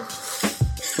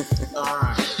 All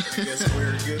right. I guess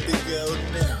we're good to go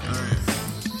now.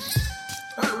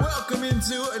 All right, welcome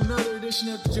into another edition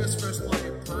of the Just Press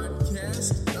Play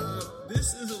podcast.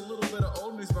 This is a little bit of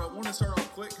old news, but I want to start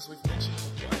off quick because we've mentioned it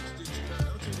once. Did you catch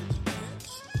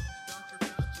Dr.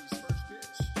 Fauci's first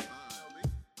pitch? I caught it.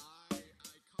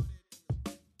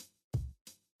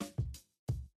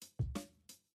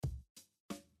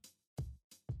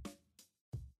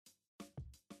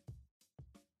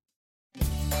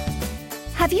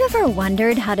 Have you ever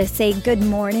wondered how to say good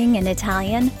morning in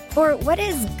Italian? Or what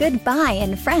is goodbye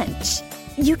in French?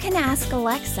 You can ask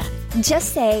Alexa.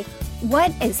 Just say,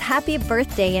 "What is happy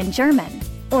birthday in German?"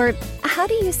 Or, "How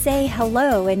do you say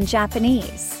hello in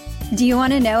Japanese?" Do you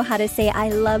want to know how to say "I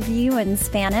love you" in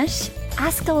Spanish?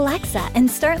 Ask Alexa and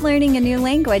start learning a new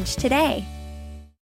language today.